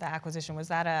the acquisition, was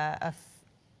that a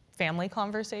family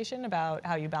conversation about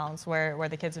how you balance where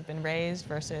the kids have been raised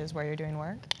versus where you're doing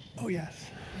work? Oh, yes.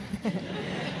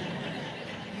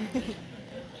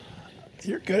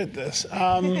 You're good at this.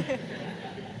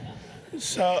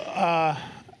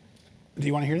 Do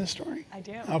you want to hear this story? I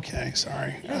do. Okay,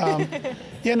 sorry.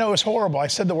 Yeah, no, it was horrible. I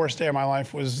said the worst day of my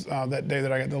life was that day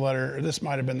that I got the letter. This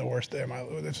might have been the worst day of my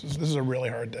life. This is a really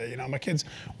hard day. You know, my kids,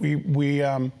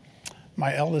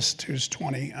 my eldest, who's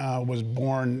 20, was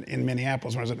born in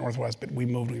Minneapolis when I was at Northwest, but we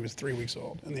moved when he was 3 weeks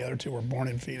old. And the other two were born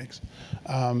in Phoenix.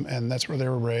 And that's where they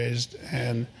were raised.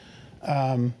 And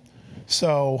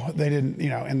so they didn't, you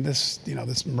know, and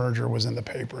this merger was in the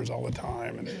papers all the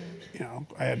time. And, you know,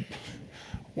 I had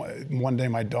one day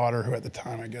my daughter, who at the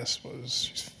time I guess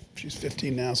she's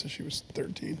 15 now, so she was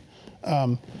 13,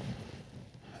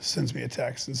 sends me a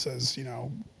text and says, you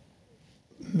know,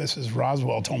 Mrs.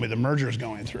 Roswell told me the merger is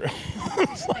going through.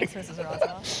 Thanks, Mrs.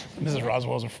 Roswell. Mrs.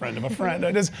 Roswell is a friend of a friend.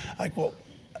 I just like, well,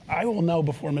 I will know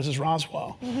before Mrs.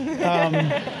 Roswell.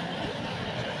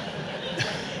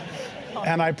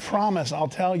 And I promise I'll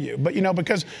tell you. But, you know,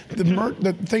 because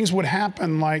the things would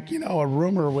happen like, you know, a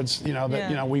rumor would, you know, that,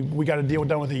 you know, we got to deal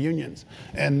with the unions.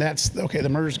 And that's, okay, the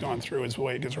merger's gone through is the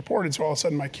way it gets reported. So all of a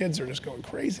sudden my kids are just going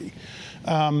crazy.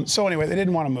 So anyway, they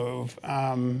didn't want to move.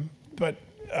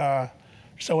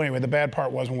 So anyway, the bad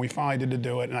part was when we finally did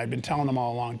do it, and I'd been telling them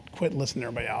all along, quit listening to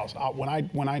everybody else.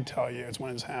 When I tell you, it's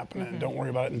when it's happening. Don't worry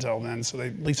about it until then. So they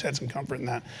at least had some comfort in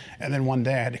that. And then one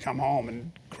day I had to come home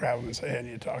and grab them and say, hey, I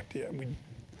need to talk to you.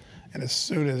 And as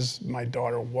soon as my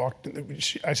daughter walked in,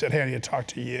 I said, hey, I need to talk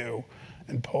to you,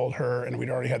 and pulled her, and we'd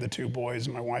already had the two boys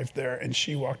and my wife there, and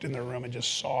she walked in the room and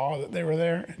just saw that they were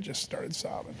there and just started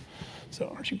sobbing.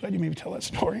 So aren't you glad you made me tell that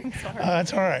story? I'm sorry.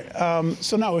 That's all right.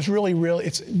 So no, it was really,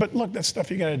 but look, that's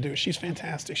stuff you got to do. She's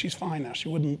fantastic. She's fine now. She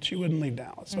wouldn't leave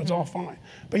Dallas, so it's all fine.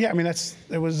 But yeah, I mean,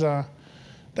 that was the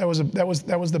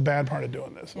bad part of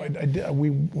doing this. So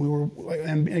we were,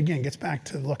 and again, gets back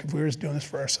to, look, if we were just doing this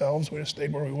for ourselves, we just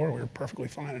stayed where we were perfectly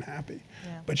fine and happy.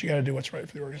 Yeah. But you got to do what's right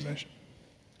for the organization.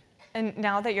 And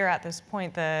now that you're at this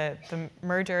point, the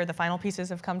merger, the final pieces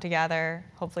have come together.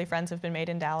 Hopefully friends have been made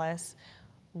in Dallas.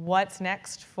 What's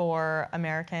next for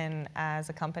American as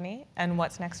a company, and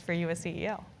what's next for you as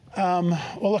CEO? Well,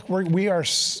 look, we are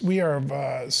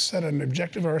set an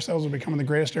objective of ourselves of becoming the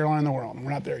greatest airline in the world, and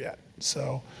we're not there yet.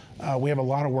 So we have a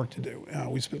lot of work to do.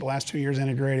 We spent the last 2 years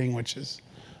integrating, which is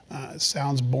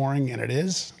sounds boring, and it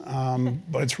is,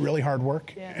 but it's really hard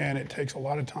work, and it takes a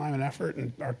lot of time and effort,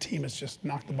 and our team has just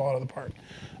knocked the ball out of the park.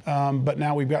 But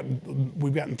now we've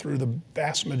gotten through the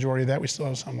vast majority of that. We still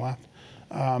have some left.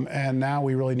 And now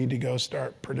we really need to go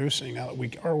start producing now that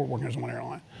we are working as one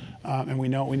airline. And we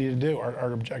know what we need to do.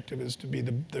 Our objective is to be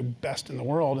the best in the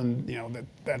world, and you know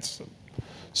that's a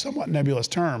somewhat nebulous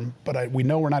term, but we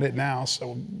know we're not it now,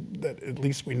 so that at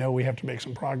least we know we have to make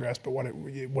some progress. But what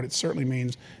it certainly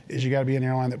means is you got to be an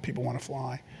airline that people want to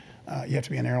fly. You have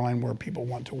to be an airline where people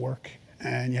want to work,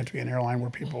 and you have to be an airline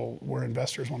where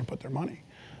investors want to put their money.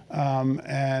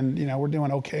 And you know, we're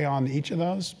doing okay on each of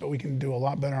those, but we can do a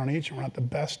lot better on each, and we're not the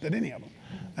best at any of them.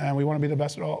 And we want to be the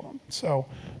best at all of them. So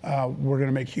we're going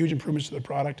to make huge improvements to the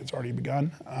product. It's already begun.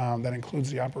 That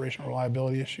includes the operational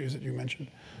reliability issues that you mentioned,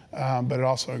 but it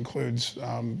also includes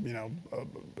you know,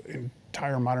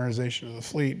 entire modernization of the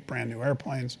fleet, brand new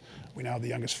airplanes. We now have the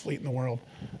youngest fleet in the world,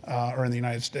 or in the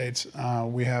United States.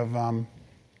 We have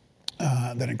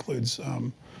that includes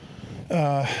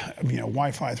you know,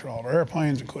 Wi-Fi through all of our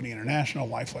airplanes, including international,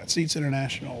 lie-flat seats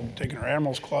international, taking our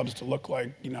Admirals clubs to look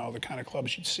like, you know, the kind of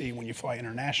clubs you'd see when you fly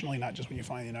internationally, not just when you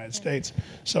fly in the United States.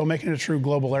 So making it a true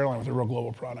global airline with a real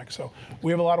global product. So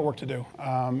we have a lot of work to do,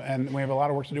 and we have a lot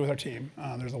of work to do with our team.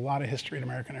 There's a lot of history at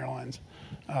American Airlines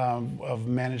of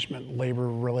management, labor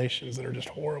relations that are just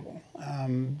horrible.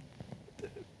 I'm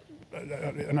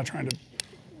not trying to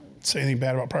say anything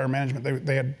bad about prior management.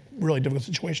 They had a really difficult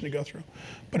situation to go through,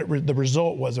 but the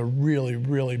result was a really,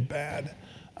 really bad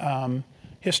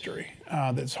history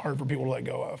that's hard for people to let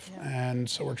go of. And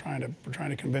so we're trying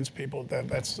to convince people that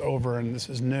that's over and this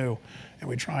is new, and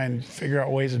we try and figure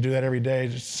out ways to do that every day,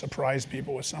 just surprise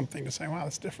people with something to say, wow,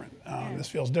 that's different. This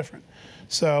feels different.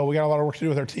 So we got a lot of work to do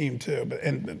with our team too.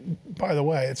 And by the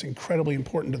way, it's incredibly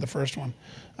important to the first one.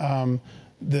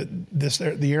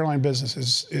 The airline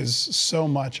business is so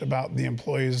much about the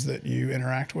employees that you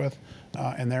interact with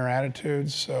and their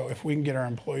attitudes. So if we can get our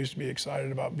employees to be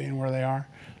excited about being where they are,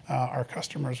 our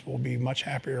customers will be much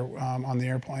happier on the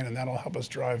airplane, and that'll help us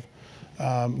drive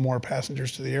more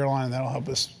passengers to the airline, and that'll help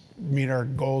us meet our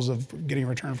goals of getting a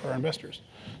return for our investors.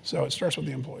 So it starts with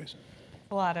the employees.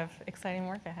 A lot of exciting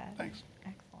work ahead. Thanks.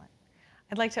 Excellent.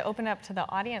 I'd like to open up to the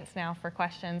audience now for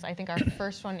questions. I think our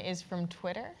first one is from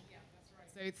Twitter.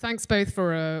 So thanks both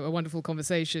for a wonderful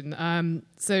conversation.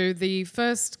 So the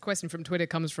first question from Twitter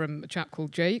comes from a chap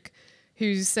called Jake,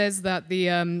 who says that the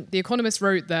Economist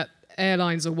wrote that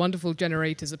airlines are wonderful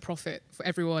generators of profit for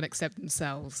everyone except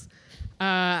themselves.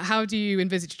 How do you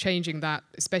envisage changing that,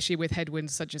 especially with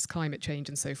headwinds such as climate change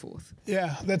and so forth?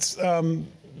 Yeah, that's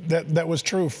that was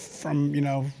true from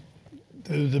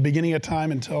the beginning of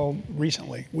time until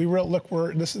recently.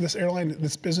 This airline,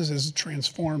 this business is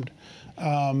transformed,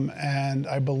 and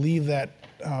I believe that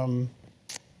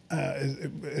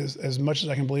as much as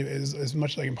I can believe, as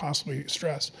much as I can possibly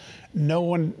stress. Not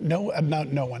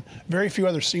no one. Very few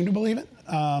others seem to believe it.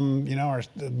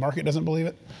 The market doesn't believe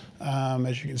it,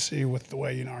 as you can see with the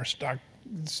way our stock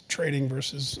is trading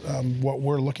versus what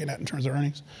we're looking at in terms of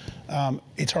earnings.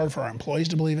 It's hard for our employees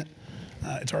to believe it.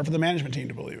 It's hard for the management team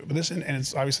to believe it, and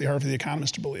it's obviously hard for the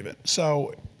economists to believe it.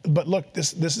 So, but look,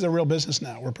 this is a real business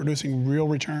now. We're producing real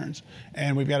returns,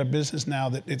 and we've got a business now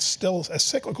that it's still a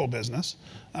cyclical business.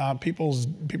 People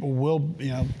will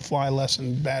fly less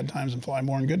in bad times and fly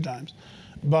more in good times,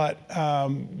 but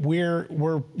we're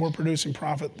producing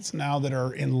profits now that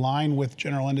are in line with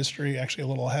general industry, actually a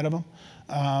little ahead of them,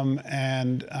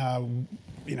 and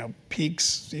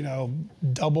peaks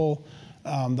double.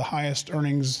 The highest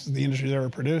earnings the industry's ever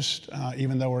produced,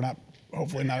 even though we're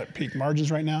hopefully not at peak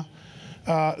margins right now.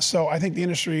 So I think the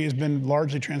industry has been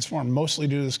largely transformed, largely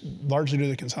due to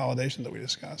the consolidation that we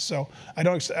discussed. So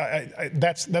that's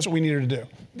what we needed to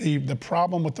do. The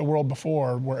problem with the world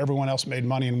before, where everyone else made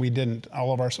money and we didn't,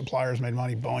 all of our suppliers made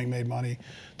money, Boeing made money.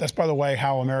 That's, by the way,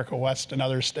 how America West and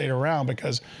others stayed around,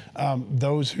 because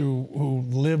those who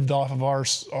lived off of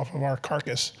our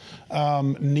carcass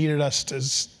needed us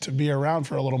to be around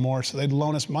for a little more, so they'd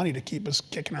loan us money to keep us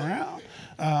kicking around.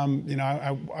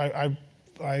 I've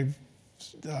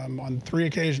on 3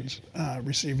 occasions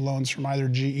received loans from either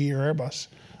GE or Airbus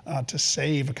to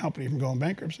save a company from going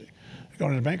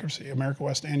into bankruptcy, America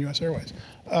West and US Airways.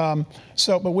 But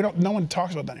no one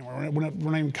talks about that anymore. We're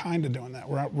not even kind of doing that.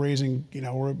 We're out raising,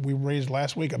 we raised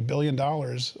last week $1 billion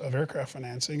of aircraft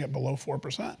financing at below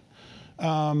 4%.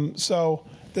 So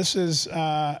this is,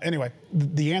 anyway,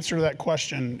 the answer to that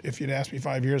question, if you'd asked me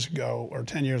 5 years ago or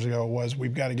 10 years ago, was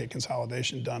we've got to get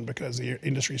consolidation done because the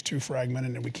industry is too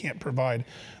fragmented and we can't provide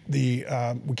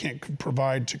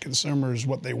to consumers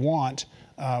what they want,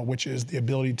 which is the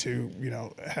ability to,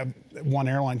 have one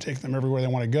airline take them everywhere they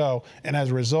want to go. And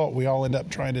as a result, we all end up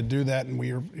trying to do that, and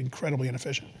we are incredibly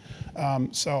inefficient.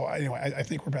 So anyway, I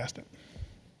think we're past it.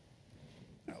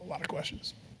 A lot of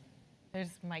questions. There's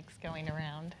mics going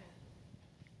around.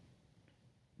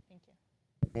 Thank you.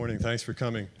 Morning, thanks for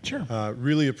coming. Sure.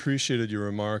 Really appreciated your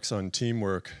remarks on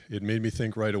teamwork. It made me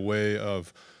think right away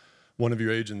of one of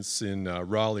your agents in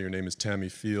Raleigh. Her name is Tammy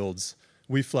Fields.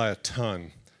 We fly a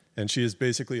ton, and she has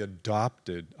basically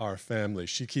adopted our family.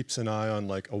 She keeps an eye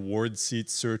on award seat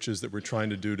searches that we're trying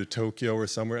to do to Tokyo or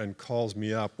somewhere, and calls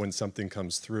me up when something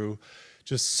comes through.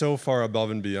 Just so far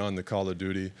above and beyond the call of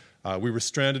duty. We were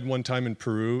stranded one time in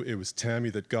Peru. It was Tammy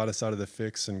that got us out of the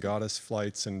fix and got us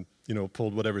flights and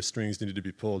pulled whatever strings needed to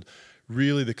be pulled.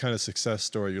 Really the kind of success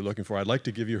story you're looking for. I'd like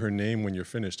to give you her name when you're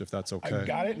finished, if that's okay. I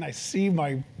got it, and I see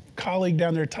my colleague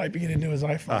down there typing it into his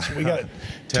iPhone. So we got it.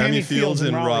 Tammy Fields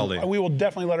in Raleigh. We will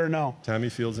definitely let her know. Tammy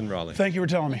Fields in Raleigh. Thank you for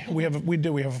telling me. We have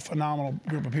a phenomenal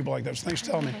group of people like that. So thanks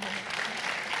for telling me.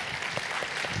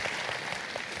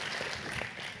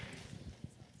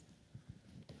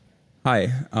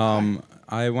 Hi.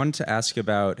 I wanted to ask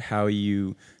about how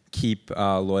you keep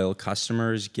loyal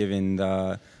customers given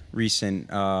the recent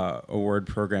award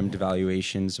program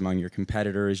devaluations among your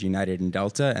competitors, United and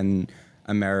Delta, and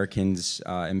American's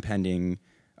impending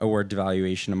award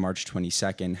devaluation on March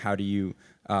 22nd. How do you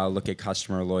look at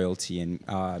customer loyalty and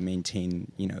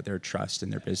maintain their trust in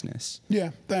their business?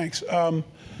 Yeah, thanks.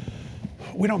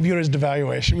 We don't view it as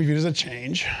devaluation. We view it as a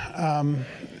change.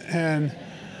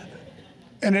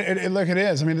 And it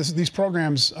is. I mean, these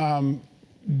programs,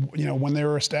 when they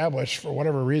were established, for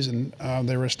whatever reason,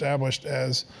 they were established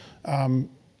as,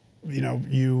 we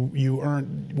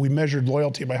measured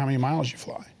loyalty by how many miles you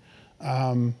fly.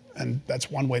 And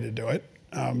that's one way to do it.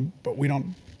 But we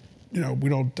don't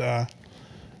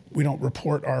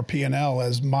report our P&L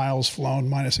as miles flown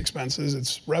minus expenses.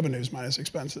 It's revenues minus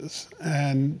expenses.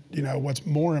 And what's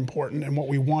more important, and what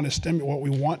we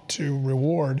want to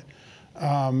reward.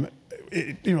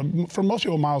 For most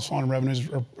people, miles flown and revenues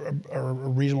are a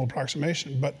reasonable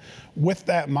approximation. But with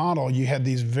that model, you had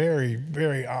these very,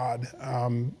 very odd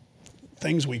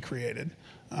things we created.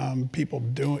 People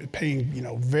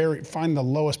find the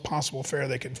lowest possible fare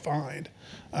they could find,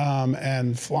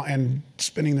 and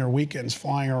spending their weekends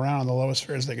flying around on the lowest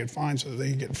fares they could find so that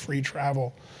they could get free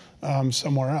travel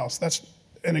somewhere else.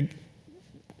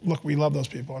 look, we love those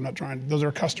people. I'm not trying. Those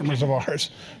are customers of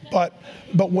ours. But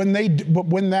when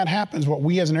that happens, what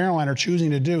we as an airline are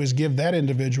choosing to do is give that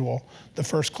individual the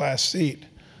first class seat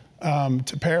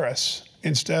to Paris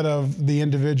instead of the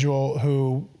individual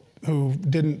who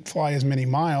didn't fly as many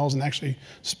miles and actually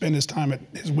spend his time at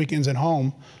his weekends at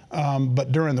home,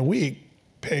 but during the week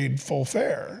paid full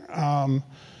fare.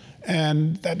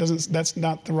 And that's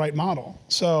not the right model.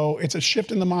 So it's a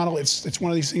shift in the model. It's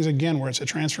one of these things, again, where it's a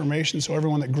transformation. So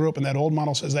everyone that grew up in that old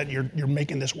model says that you're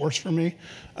making this worse for me.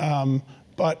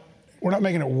 But we're not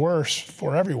making it worse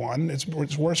for everyone.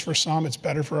 It's worse for some, it's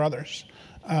better for others.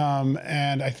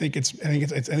 And I think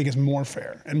it's more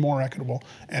fair and more equitable,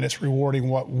 and it's rewarding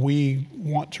what we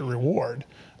want to reward,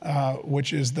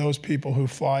 which is those people who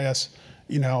fly us,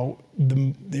 who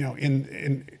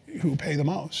pay the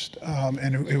most,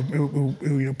 and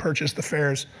who purchase the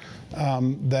fares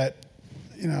that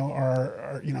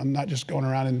are not just going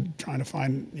around and trying to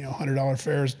find $100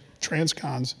 fares,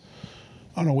 transcons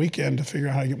on a weekend to figure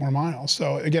out how to get more miles.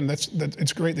 So again,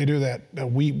 it's great they do that.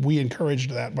 We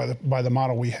encouraged that by the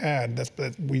model we had.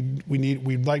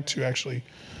 We'd like to actually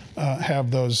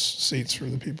have those seats for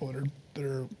the people that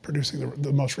are producing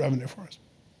the most revenue for us.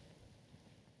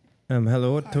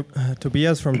 Hello,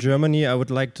 Tobias from Germany. I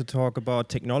would like to talk about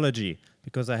technology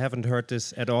because I haven't heard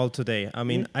this at all today. I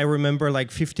mean, I remember like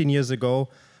 15 years ago,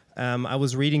 I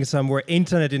was reading somewhere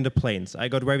internet in the planes. I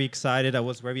got very excited. I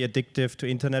was very addictive to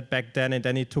internet back then, and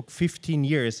then it took 15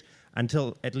 years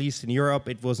until, at least in Europe,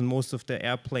 it was in most of the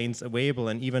airplanes available.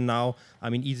 And even now, I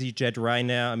mean, EasyJet,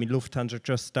 Ryanair, I mean, Lufthansa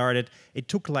just started. It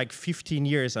took like 15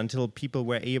 years until people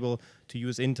were able to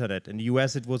use internet. In the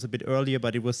US, it was a bit earlier,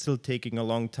 but it was still taking a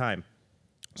long time.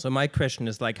 So my question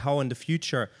is like how in the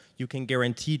future you can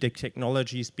guarantee the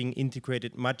technology is being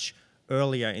integrated much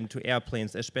earlier into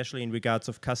airplanes, especially in regards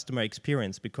of customer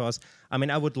experience, because I mean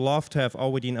I would love to have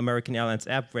already an American Airlines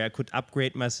app where I could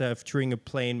upgrade myself during a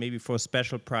plane, maybe for a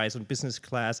special price on business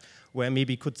class, where I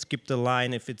maybe could skip the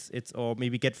line if it's or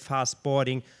maybe get fast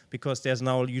boarding because there's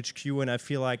now a huge queue and I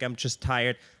feel like I'm just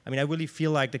tired. I mean I really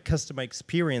feel like the customer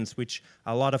experience, which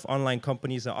a lot of online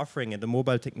companies are offering and the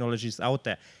mobile technologies out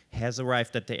there, has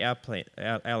arrived at the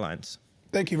airlines.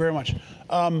 Thank you very much.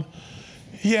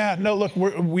 Yeah, no, look,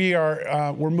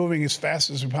 we're moving as fast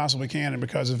as we possibly can, and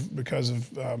because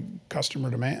of customer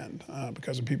demand,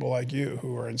 because of people like you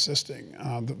who are insisting.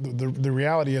 The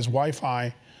reality is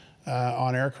Wi-Fi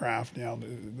on aircraft,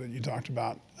 that you talked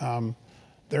about. I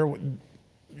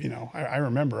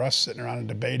remember us sitting around and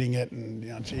debating it, and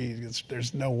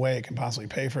there's no way it can possibly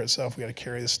pay for itself. We got to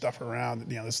carry this stuff around.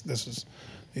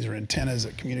 These are antennas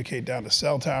that communicate down to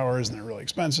cell towers, and they're really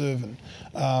expensive,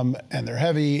 and they're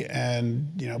heavy, and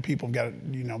people have got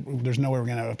there's no way we're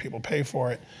going to have people pay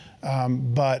for it.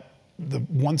 But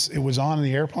once it was on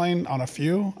the airplane, on a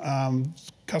few,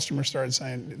 customers started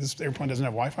saying this airplane doesn't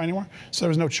have Wi-Fi anymore, so there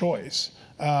was no choice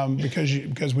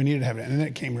because we needed to have it, and then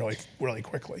it came really really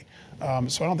quickly.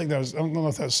 So I don't know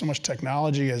if that was so much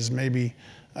technology as maybe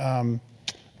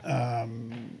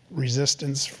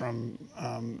resistance from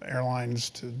airlines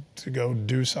to go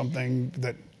do something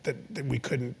that we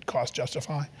couldn't cost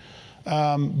justify.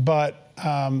 But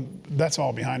that's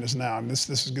all behind us now. I mean, this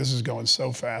is going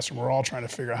so fast, and we're all trying to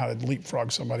figure out how to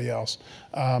leapfrog somebody else.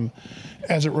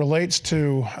 As it relates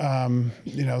to some of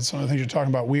the things you're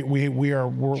talking about,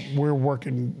 we're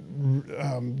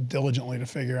working diligently to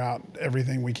figure out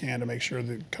everything we can to make sure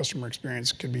the customer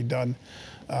experience can be done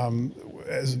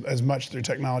as much through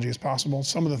technology as possible.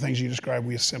 Some of the things you described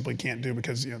we simply can't do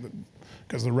because of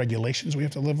the regulations we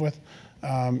have to live with.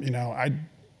 I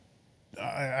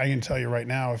can tell you right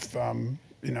now, if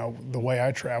the way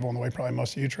I travel and the way probably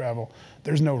most of you travel,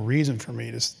 there's no reason for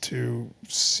me to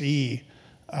see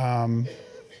an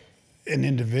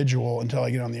individual until I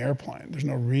get on the airplane. There's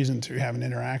no reason to have an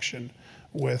interaction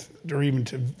with, or even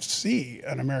to see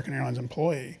an American Airlines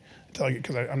employee until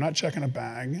because I'm not checking a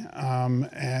bag,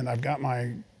 and I've got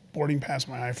my boarding pass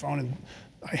on my iPhone, and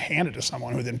I hand it to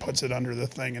someone who then puts it under the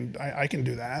thing, and I can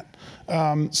do that.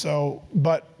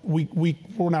 But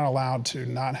we're not allowed to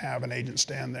not have an agent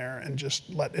stand there and just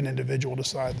let an individual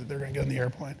decide that they're going to get on the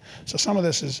airplane. So some of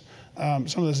this is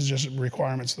just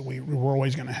requirements that we're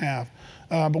always going to have.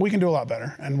 But we can do a lot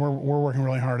better, and we're working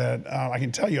really hard at it. I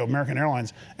can tell you, American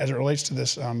Airlines, as it relates to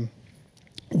this,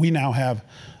 we now have.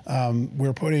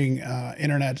 We're putting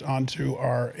internet onto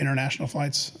our international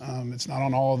flights. It's not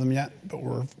on all of them yet, but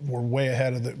we're way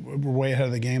ahead of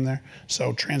the game there.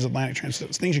 So transatlantic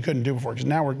things you couldn't do before, because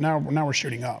now we're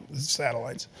shooting up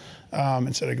satellites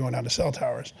instead of going down to cell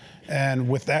towers. And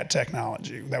with that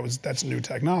technology, that's new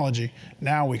technology.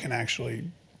 Now we can actually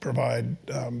provide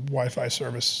Wi-Fi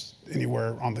service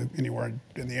anywhere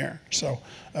in the air. So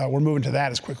we're moving to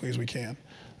that as quickly as we can.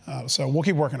 So we'll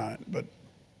keep working on it, but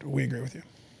we agree with you.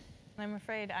 I'm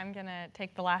afraid I'm going to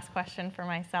take the last question for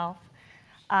myself,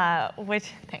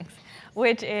 which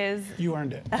is... You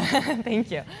earned it.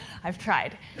 Thank you. I've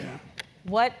tried. Yeah.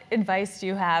 What advice do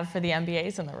you have for the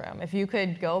MBAs in the room? If you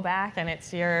could go back and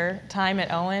it's your time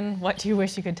at Owen, what do you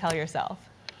wish you could tell yourself?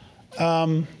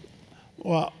 Well,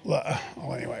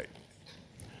 anyway,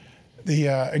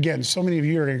 again, so many of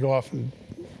you are going to go off and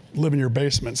live in your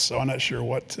basements, so I'm not sure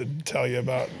what to tell you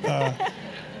about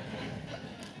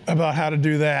about how to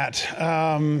do that.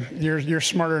 You're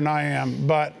smarter than I am,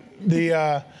 but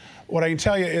what I can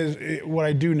tell you is what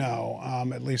I do know,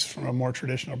 at least from a more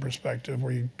traditional perspective,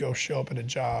 where you go show up at a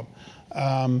job,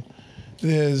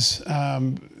 is I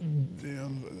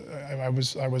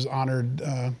was honored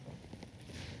as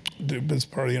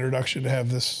part of the introduction to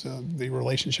have this the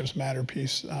relationships matter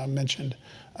piece mentioned.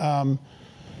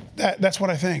 That's what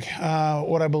I think.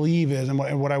 What I believe is, and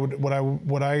what I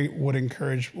would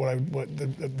encourage.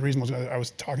 The reason was I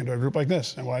was talking to a group like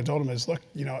this, and what I told them is, look,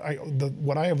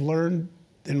 what I have learned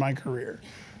in my career,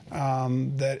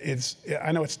 that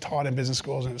I know it's taught in business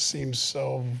schools and it seems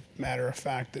so matter of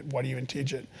fact that why do you even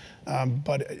teach it?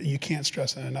 But you can't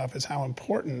stress it enough is how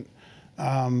important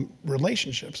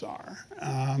relationships are,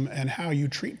 and how you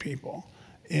treat people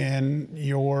in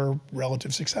your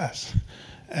relative success.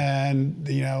 And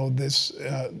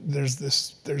there's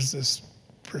this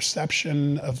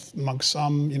perception amongst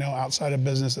some outside of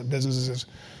business that business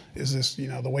is this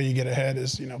the way you get ahead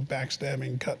is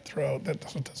backstabbing, cutthroat. That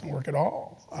doesn't work at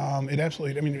all. It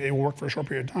absolutely, I mean, it will work for a short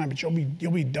period of time, but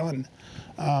you'll be done,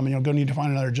 and you'll go need to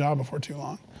find another job before too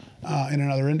long in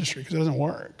another industry because it doesn't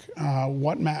work.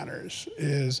 What matters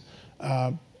is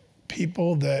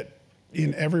people that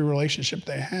in every relationship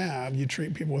they have, you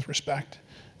treat people with respect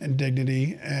and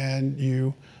dignity, and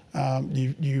you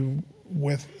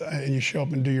show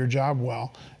up and do your job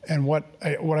well. And what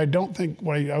I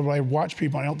watch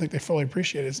people, I don't think they fully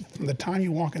appreciate is from the time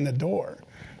you walk in the door,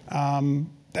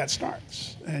 that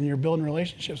starts, and you're building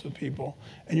relationships with people,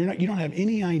 and you don't have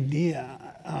any idea.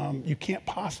 You can't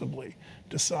possibly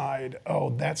decide,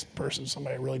 oh, that's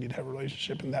somebody I really need to have a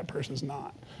relationship, and that person's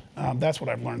not. That's what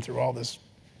I've learned through all this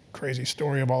crazy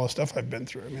story of all the stuff I've been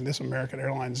through. I mean, this American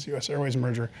Airlines US Airways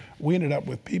merger, we ended up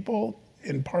with people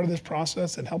in part of this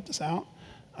process that helped us out,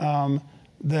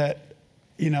 that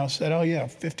said, oh yeah,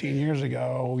 15 years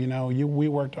ago, we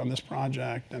worked on this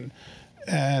project, and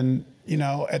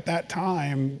at that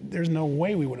time, there's no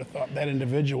way we would have thought that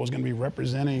individual was going to be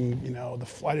representing, the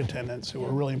flight attendants who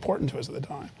were really important to us at the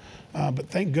time. But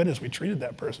thank goodness we treated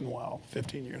that person well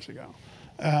 15 years ago.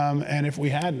 And if we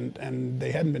hadn't, and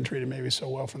they hadn't been treated maybe so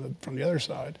well from the other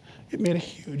side, it made a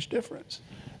huge difference.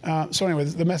 So anyway,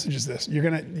 the message is this: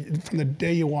 from the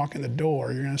day you walk in the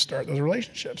door, you're gonna start those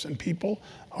relationships, and people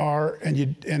are, and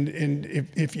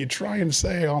if you try and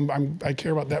say, oh, I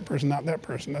care about that person, not that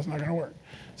person, that's not gonna work.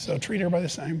 So treat everybody the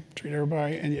same, treat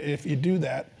everybody, and if you do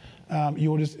that,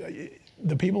 you will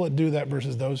the people that do that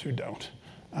versus those who don't,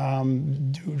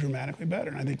 do dramatically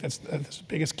better. And I think that's the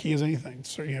biggest key as anything.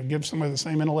 So give somebody the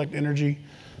same intellect, energy,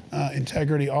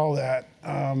 integrity, all that,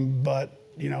 but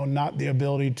not the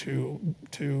ability to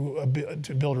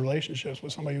build relationships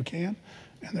with somebody who can,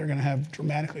 and they're going to have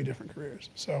dramatically different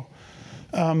careers. So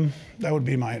that would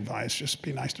be my advice. Just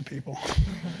be nice to people.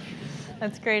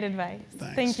 That's great advice.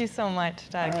 Thanks. Thank you so much,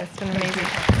 Doug. Right. It's been amazing. Great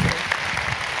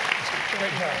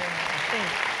job.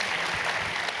 Thanks.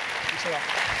 Thanks a lot.